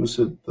same.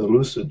 The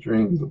lucid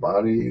dream, the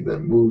body that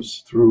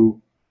moves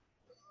through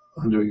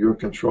under your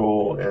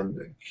control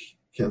and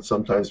can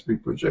sometimes be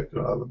projected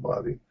out of the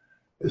body,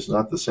 is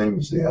not the same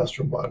as the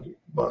astral body,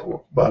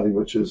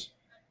 which is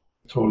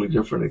a totally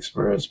different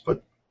experience,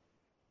 but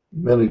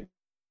many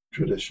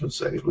traditions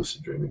say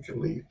lucid dreaming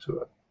can lead to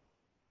it.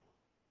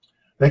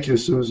 Thank you,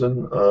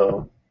 Susan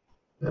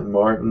and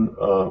Martin,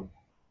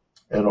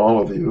 and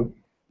all of you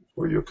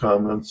for your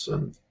comments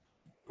and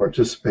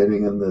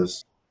participating in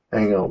this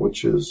hangout,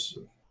 which is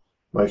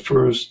my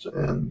first,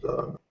 and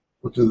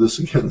we'll do this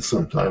again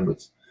sometime.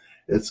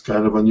 It's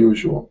kind of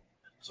unusual.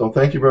 So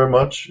thank you very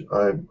much.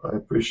 I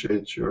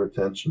appreciate your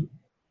attention.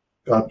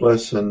 God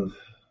bless, and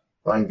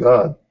Find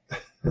God.